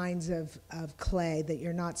different kinds of clay that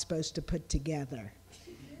you're not supposed to put together.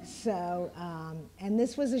 So, and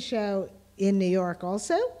this was a show in New York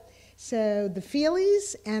also. So the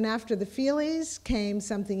Feelies, and after the Feelies came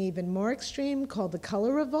something even more extreme called the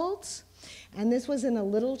Color Revolts. And this was in a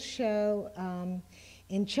little show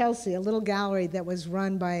in Chelsea, a little gallery that was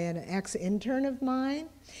run by an ex-intern of mine.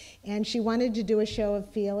 And she wanted to do a show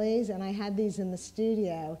of Feelies, and I had these in the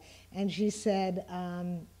studio. And she said,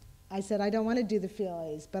 I said, I don't want to do the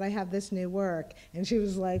Phillies, but I have this new work. And she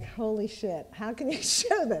was like, holy shit, how can you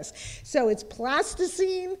show this? So it's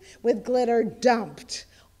plasticine with glitter dumped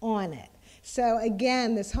on it. So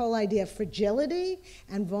again, this whole idea of fragility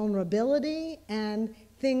and vulnerability and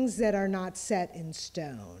things that are not set in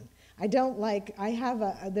stone. I don't like,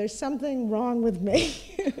 there's something wrong with me.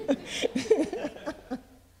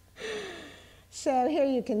 So here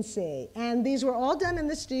you can see. And these were all done in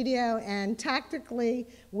the studio, and tactically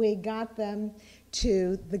we got them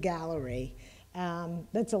to the gallery.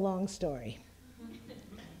 That's a long story.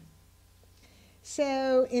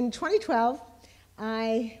 So in 2012,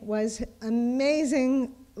 I was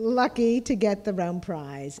amazing lucky to get the Rome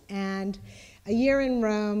Prize. And a year in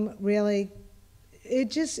Rome really,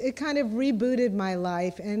 it kind of rebooted my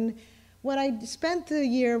life. And what I spent the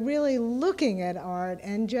year really looking at art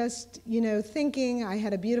and just, thinking. I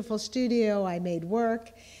had a beautiful studio, I made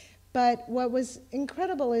work. But what was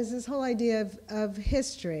incredible is this whole idea of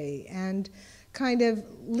history and kind of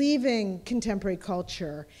leaving contemporary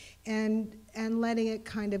culture and letting it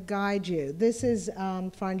kind of guide you. This is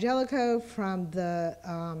Fra Angelico from the,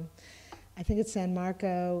 I think it's San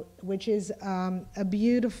Marco, which is a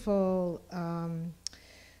beautiful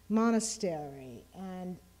monastery.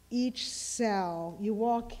 And each cell, you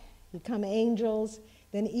walk, become angels,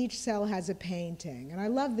 then each cell has a painting. And I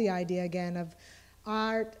love the idea, again, of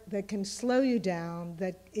art that can slow you down,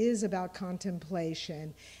 that is about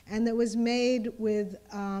contemplation, and that was made with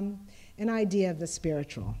an idea of the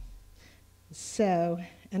spiritual. So,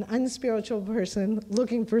 an unspiritual person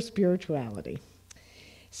looking for spirituality.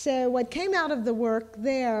 So what came out of the work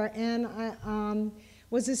there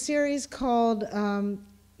was a series called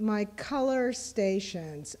My Color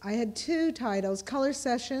Stations. I had two titles, Color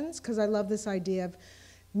Sessions, because I love this idea of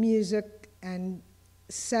music and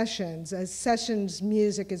sessions. As sessions,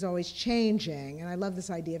 music is always changing, and I love this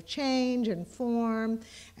idea of change and form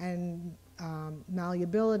and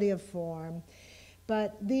malleability of form.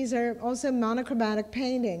 But these are also monochromatic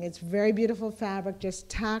painting. It's very beautiful fabric, just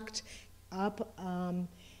tacked up,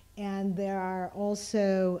 and there are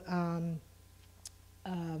also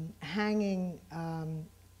hanging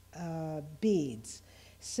beads.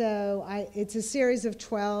 So it's a series of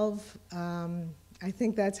 12. I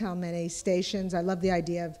think that's how many stations. I love the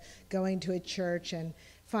idea of going to a church and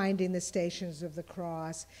finding the Stations of the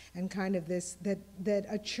Cross, and kind of this, that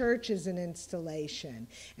a church is an installation.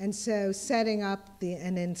 And so setting up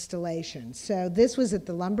an installation. So this was at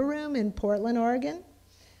the Lumber Room in Portland, Oregon.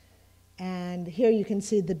 And here you can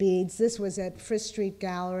see the beads. This was at Frith Street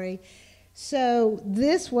Gallery. So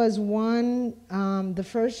this was the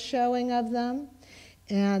first showing of them,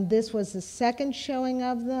 and this was the second showing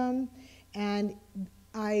of them. And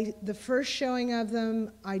the first showing of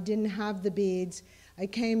them, I didn't have the beads. I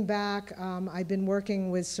came back, I've been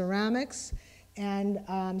working with ceramics, and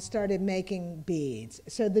started making beads.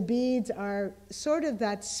 So the beads are sort of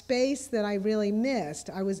that space that I really missed.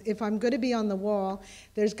 If I'm going to be on the wall,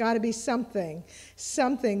 there's got to be something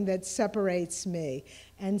that separates me.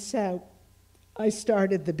 And so I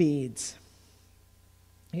started the beads.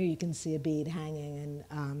 Here you can see a bead hanging.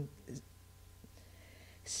 And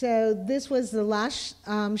so this was the last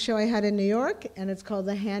show I had in New York, and it's called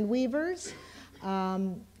The Hand Weavers.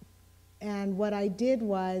 And what I did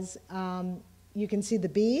was, you can see the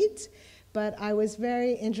beads, but I was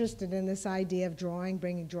very interested in this idea of drawing,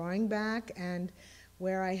 bringing drawing back, and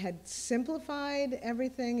where I had simplified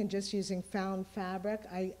everything and just using found fabric.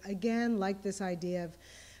 I, again, like this idea of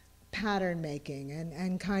pattern making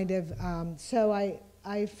and kind of, so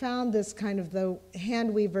I found this kind of the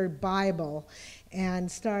hand weaver Bible and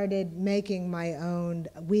started making my own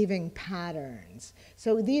weaving patterns.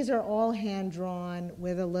 So these are all hand drawn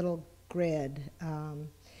with a little grid,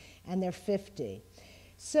 and they're 50.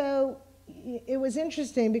 So it was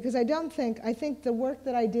interesting because I think the work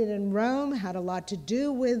that I did in Rome had a lot to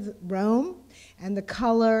do with Rome and the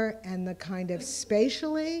color and the kind of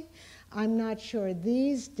spatially. I'm not sure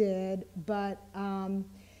these did, but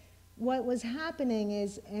what was happening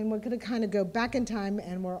is, and we're going to kind of go back in time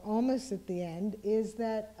and we're almost at the end, is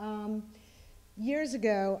that years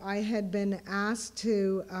ago I had been asked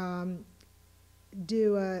to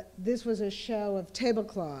this was a show of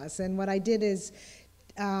tablecloths, and what I did is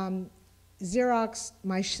Xerox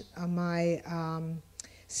my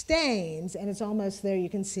stains, and it's almost there, you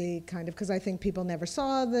can see kind of, because I think people never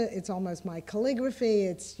saw it's almost my calligraphy,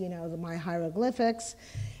 it's, my hieroglyphics.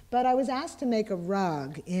 But I was asked to make a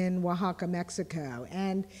rug in Oaxaca, Mexico,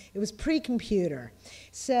 and it was pre-computer.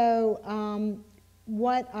 So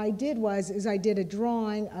what I did is I did a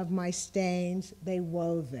drawing of my stains, they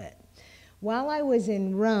wove it. while I was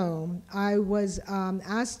in Rome, I was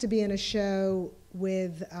asked to be in a show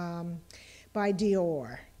by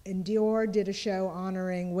Dior. And Dior did a show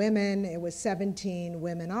honoring women. It was 17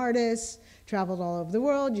 women artists, traveled all over the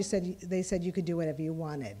world. They said you could do whatever you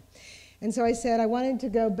wanted. And so I said I wanted to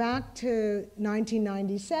go back to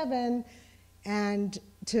 1997 and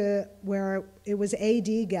to where it was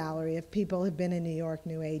AD Gallery. If people have been in New York,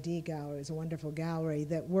 knew AD Gallery. It was a wonderful gallery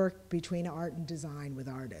that worked between art and design with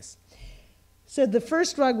artists. So the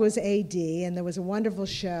first rug was AD, and there was a wonderful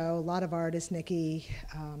show, a lot of artists. Nikki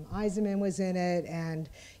Eisenman was in it, and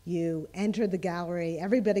you entered the gallery.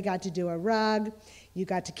 Everybody got to do a rug. You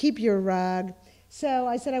got to keep your rug. So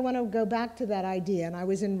I said, I want to go back to that idea, and I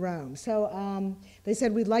was in Rome. So they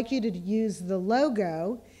said, we'd like you to use the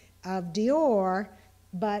logo of Dior,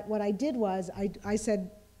 but what I did was I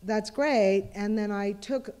said, that's great, and then I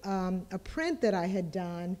took a print that I had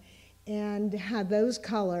done and had those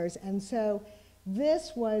colors, and so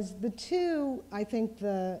this was the two, I think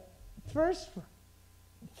the first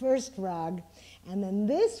rug and then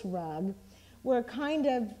this rug were kind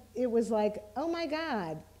of, it was like, oh my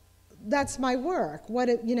God, that's my work.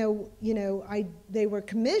 They were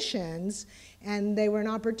commissions and they were an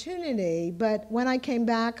opportunity, but when I came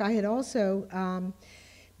back, I had also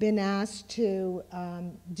been asked to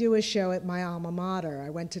do a show at my alma mater. I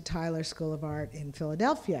went to Tyler School of Art in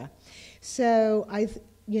Philadelphia. So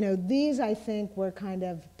these I think were kind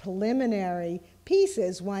of preliminary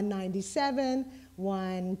pieces, one 97,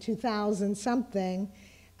 one 2000 something,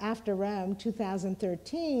 after Rome,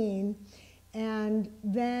 2013. And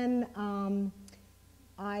then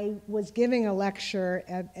I was giving a lecture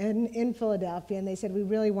in Philadelphia, and they said, we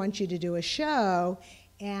really want you to do a show.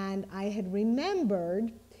 And I had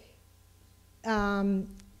remembered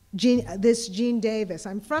this Jean Davis.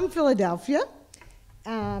 I'm from Philadelphia.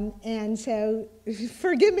 And so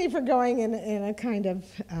forgive me for going in a kind of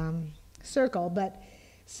circle, but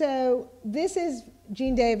so this is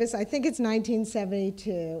Jean Davis. I think it's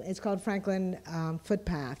 1972. It's called Franklin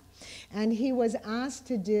Footpath. And he was asked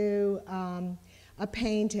to do a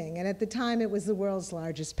painting, and at the time it was the world's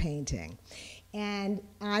largest painting. And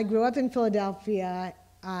I grew up in Philadelphia.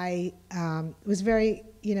 I was very,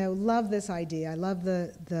 loved this idea. I love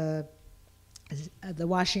the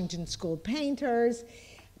Washington School painters.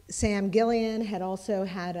 Sam Gillian had also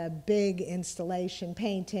had a big installation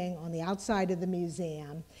painting on the outside of the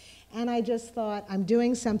museum. And I just thought, I'm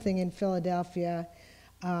doing something in Philadelphia.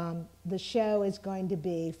 The show is going to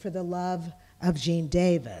be for the love of Jean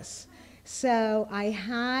Davis. So I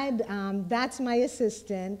had, that's my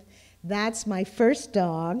assistant, that's my first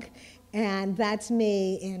dog, and that's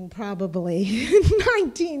me in probably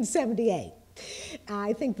 1978.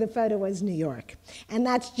 I think the photo was New York. And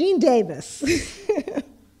that's Jean Davis.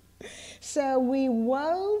 So we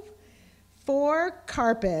wove 4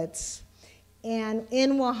 carpets and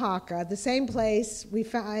in Oaxaca, the same place we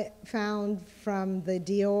found from the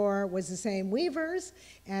Dior was the same weavers,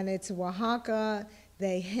 and it's Oaxaca.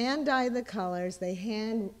 They hand dye the colors, they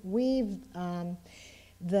hand weave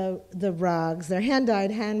the rugs. They're hand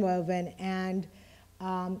dyed, hand woven, and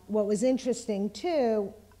what was interesting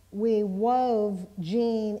too, we wove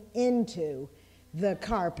Jean into the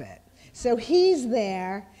carpet. So he's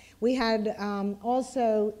there. We had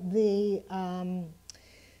also the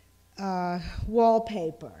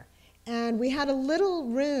wallpaper. And we had a little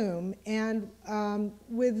room, and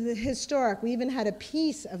with the historic, we even had a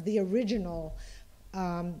piece of the original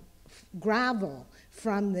gravel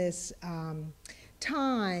from this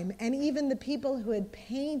time, and even the people who had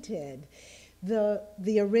painted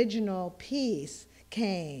the original piece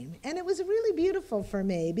came. And it was really beautiful for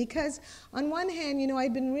me because on one hand,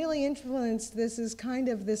 I'd been really influenced. This is kind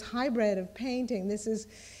of this hybrid of painting. This is,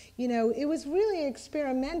 it was really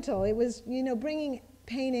experimental. It was, bringing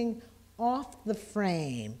painting off the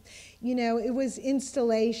frame. It was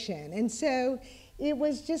installation. And so it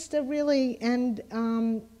was just a really,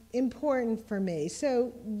 important for me.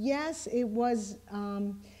 So yes, it was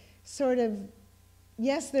sort of,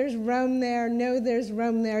 yes, there's Rome there, no, there's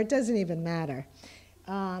Rome there, it doesn't even matter.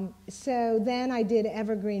 So then I did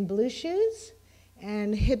evergreen blue shoes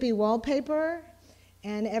and hippie wallpaper,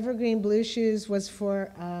 and evergreen blue shoes was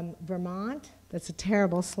for Vermont. That's a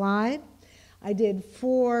terrible slide. I did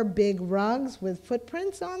 4 big rugs with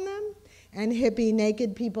footprints on them and hippie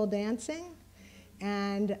naked people dancing.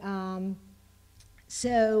 And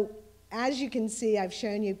so as you can see, I've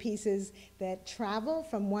shown you pieces that travel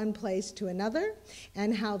from one place to another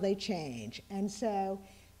and how they change. And so,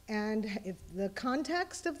 and if the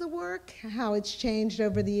context of the work, how it's changed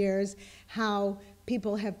over the years, how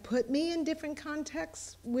people have put me in different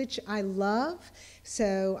contexts, which I love.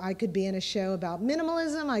 So I could be in a show about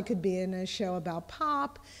minimalism, I could be in a show about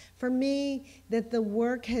pop. For me, that the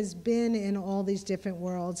work has been in all these different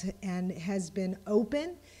worlds and has been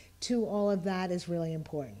open to all of that is really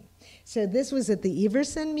important. So this was at the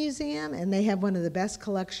Everson Museum, and they have one of the best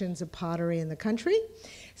collections of pottery in the country.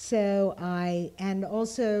 So and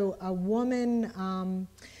also a woman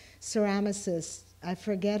ceramicist, I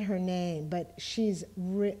forget her name, but she's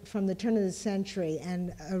from the turn of the century,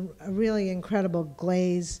 and a really incredible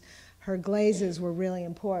glaze. Her glazes were really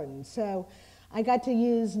important. So I got to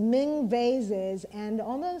use Ming vases and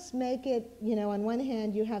almost make it, you know, on one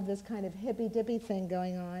hand you have this kind of hippy-dippy thing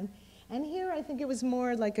going on, and here I think it was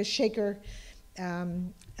more like a Shaker,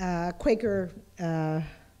 Quaker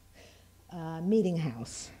meeting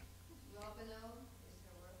house.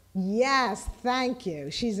 Yes, thank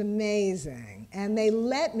you. She's amazing. And they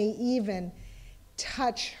let me even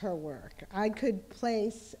touch her work. I could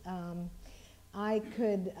place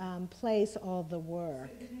place all the work.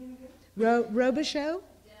 Robichaud?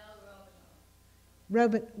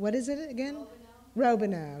 What is it again?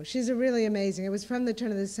 Robineau. She's a really amazing. It was from the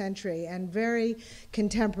turn of the century and very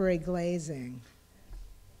contemporary glazing.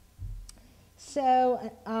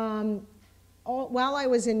 So while I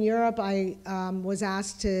was in Europe, I was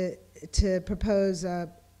asked to propose a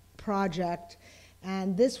project,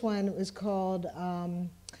 and this one was called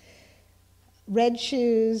Red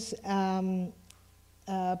Shoes,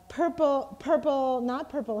 Purple, not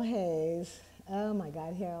Purple Haze. Oh my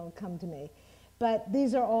God, here it'll come to me. But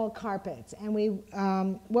these are all carpets, and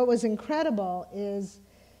what was incredible is,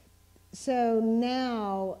 so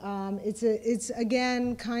now it's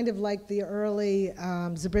again kind of like the early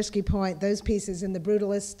Zabriskie Point, those pieces in the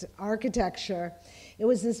brutalist architecture. It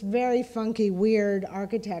was this very funky, weird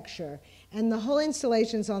architecture, and the whole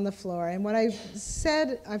installation's on the floor. And what I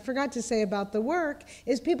forgot to say about the work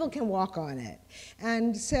is people can walk on it.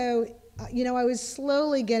 And so, you know, I was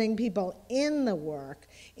slowly getting people in the work,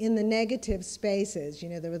 in the negative spaces. You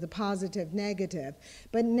know, there were the positive, negative,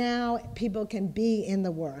 but now people can be in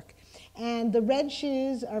the work. And the red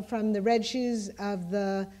shoes are from the red shoes of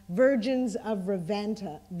the Virgins of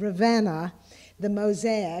Ravenna, the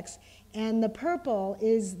mosaics. And the purple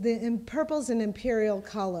purple's an imperial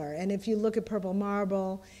color. And if you look at purple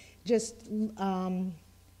marble, just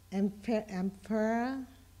amphora,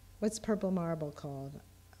 what's purple marble called?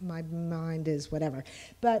 My mind is whatever.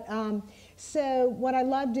 But so what I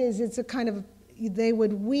loved is it's a kind of, they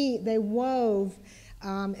wove,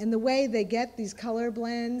 and the way they get these color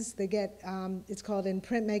blends, they get, it's called in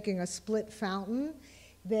printmaking a split fountain.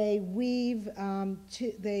 They weave,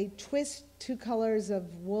 they twist two colors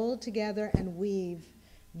of wool together and weave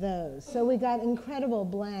those. So we got incredible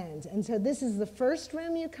blends. And so this is the first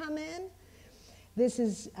room you come in. This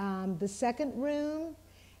is the second room.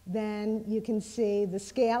 Then you can see the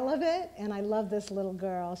scale of it, and I love this little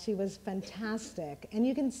girl. She was fantastic. And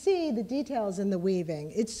you can see the details in the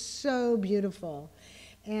weaving. It's so beautiful.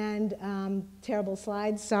 And terrible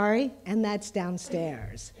slides, sorry, and that's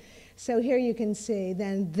downstairs. So here you can see,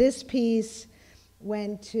 then this piece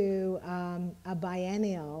went to a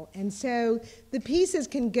biennial. And so the pieces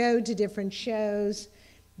can go to different shows.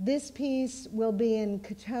 This piece will be in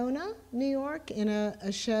Katona, New York, in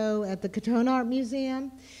a show at the Katona Art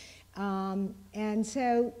Museum. And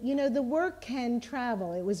so, you know, the work can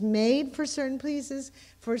travel. It was made for certain pieces,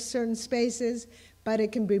 for certain spaces, but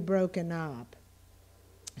it can be broken up.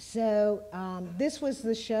 So this was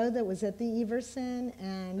the show that was at the Everson,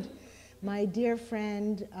 and my dear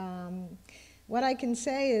friend, what I can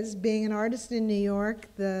say is, being an artist in New York,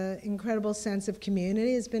 the incredible sense of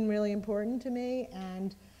community has been really important to me.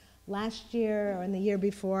 And last year, or in the year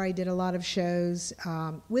before, I did a lot of shows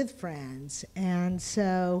with friends. And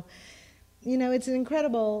so, you know, it's an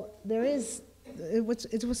incredible, it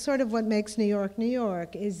was sort of what makes New York, New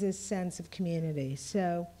York, is this sense of community.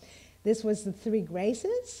 So this was the Three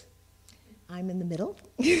Graces. I'm in the middle.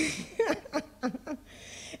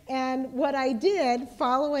 And what I did,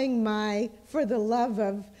 following my For the Love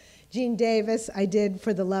of Gene Davis, I did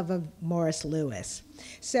For the Love of Morris Louis.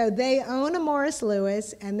 So they own a Morris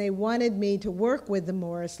Louis, and they wanted me to work with the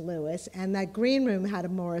Morris Louis, and that green room had a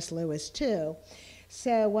Morris Louis too.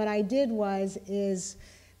 So what I did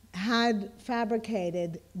had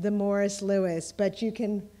fabricated the Morris Louis, but you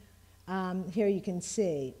can, here you can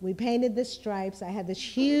see, we painted the stripes. I had this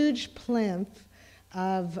huge plinth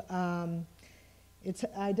of,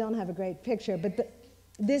 I don't have a great picture, but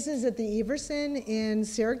this is at the Everson in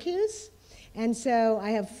Syracuse. And so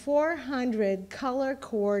I have 400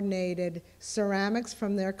 color-coordinated ceramics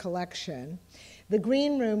from their collection The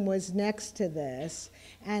green room was next to this,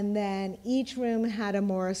 and then each room had a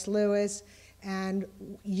Morris Louis and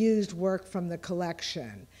used work from the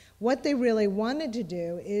collection. What they really wanted to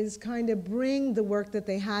do is kind of bring the work that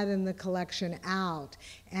they had in the collection out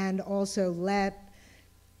and also let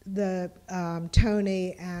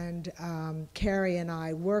Tony and Carrie and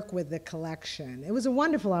I work with the collection. It was a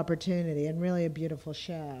wonderful opportunity and really a beautiful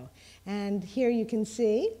show. And here you can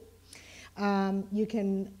see,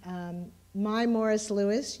 my Morris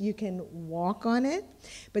Louis, you can walk on it,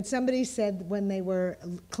 but somebody said when they were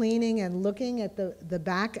cleaning and looking at the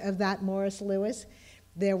back of that Morris Louis,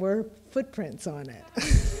 there were footprints on it.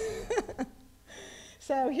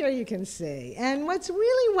 So here you can see. And what's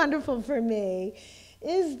really wonderful for me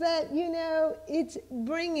is that, you know, it's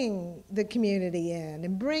bringing the community in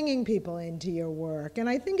and bringing people into your work. And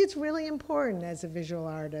I think it's really important as a visual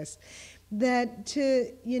artist that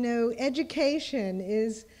education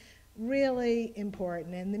is really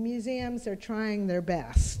important, and the museums are trying their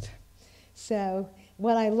best. So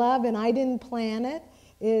what I love, and I didn't plan it,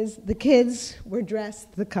 is the kids were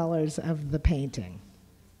dressed the colors of the painting.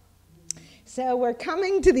 So we're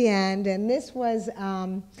coming to the end, and this was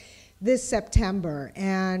this September.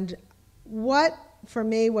 And what, for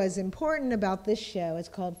me, was important about this show, it's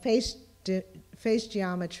called Face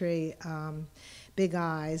Geometry, Big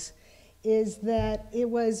Eyes, is that it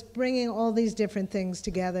was bringing all these different things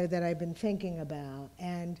together that I've been thinking about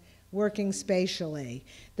and working spatially.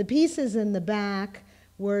 The pieces in the back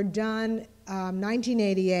were done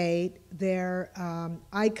 1988. They're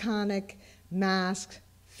iconic masked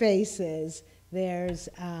faces. There's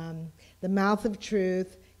the Mouth of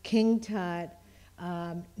Truth, King Tut,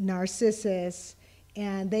 Narcissus,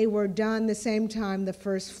 and they were done the same time the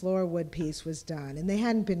first floorwood piece was done, and they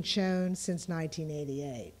hadn't been shown since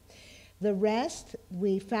 1988. The rest,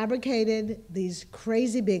 we fabricated these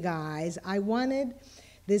crazy big eyes. I wanted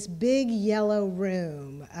this big yellow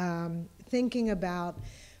room, thinking about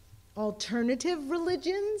alternative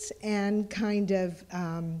religions and kind of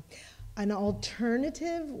an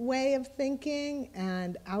alternative way of thinking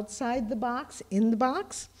and outside the box, in the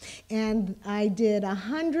box. And I did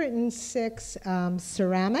 106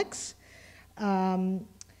 ceramics.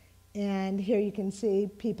 And here you can see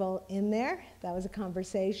people in there. That was a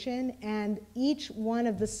conversation. And each one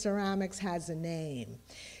of the ceramics has a name.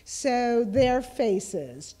 So they're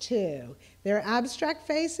faces, too. They're abstract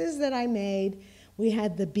faces that I made. We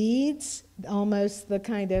had the beads, almost the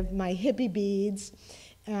kind of my hippie beads,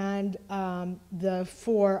 and the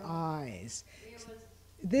four eyes.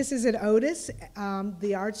 This is at Otis,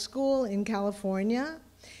 the art school in California.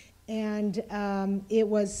 And it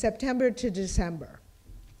was September to December.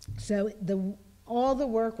 So all the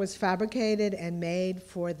work was fabricated and made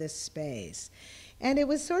for this space. And it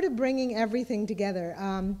was sort of bringing everything together.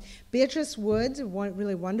 Beatrice Woods, a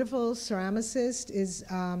really wonderful ceramicist,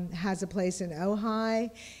 has a place in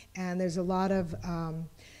Ojai, and there's a lot of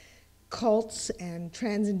cults and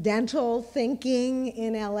transcendental thinking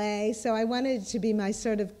in LA. So I wanted it to be my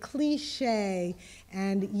sort of cliche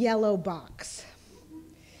and yellow box.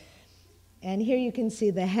 And here you can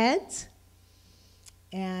see the heads.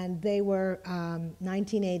 And they were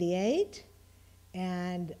 1988,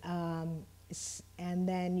 and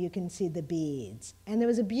then you can see the beads. And there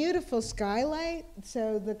was a beautiful skylight,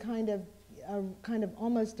 so the kind of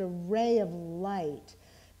almost a ray of light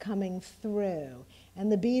coming through.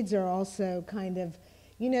 And the beads are also kind of,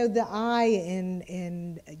 you know, the eye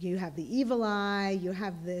you have the evil eye, you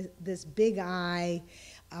have this big eye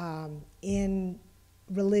in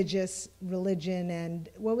religion. And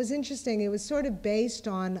what was interesting, it was sort of based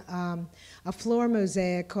on a floor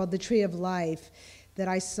mosaic called the Tree of Life that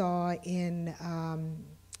I saw in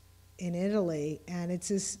Italy, and it's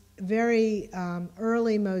this very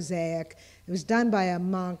early mosaic. It was done by a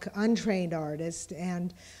monk, untrained artist,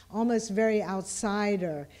 and almost very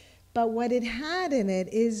outsider. But what it had in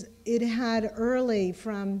it is it had early,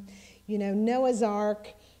 from Noah's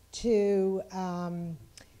Ark to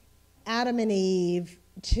Adam and Eve,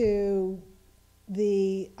 to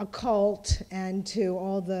the occult, and to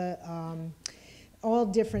all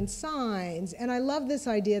different signs. And I love this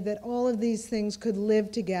idea that all of these things could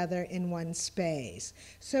live together in one space.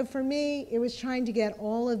 So for me, it was trying to get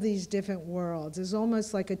all of these different worlds. It's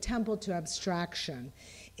almost like a temple to abstraction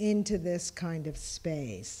into this kind of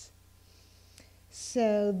space.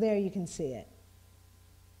 So there you can see it.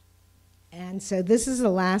 And so this is the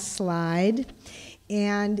last slide.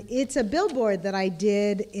 And it's a billboard that I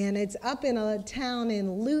did, and it's up in a town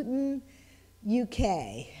in Luton,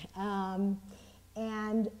 UK.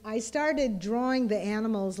 And I started drawing the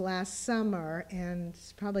animals last summer, and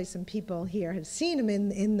probably some people here have seen them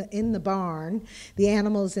in the barn, the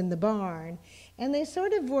animals in the barn. And they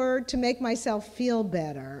sort of were to make myself feel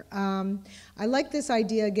better. I like this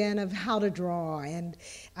idea again of how to draw, and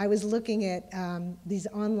I was looking at these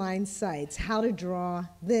online sites, how to draw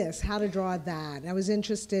this, how to draw that. And I was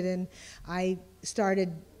interested in, I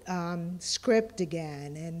started script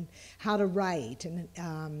again, and how to write,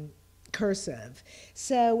 and cursive.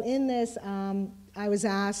 So in this, I was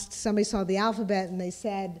asked, somebody saw the alphabet and they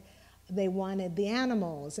said they wanted the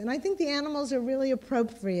animals. And I think the animals are really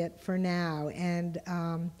appropriate for now. And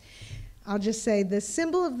I'll just say the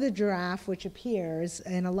symbol of the giraffe, which appears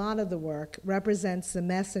in a lot of the work, represents the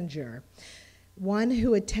messenger, one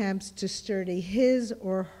who attempts to sturdy his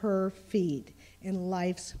or her feet in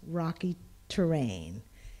life's rocky terrain.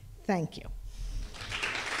 Thank you.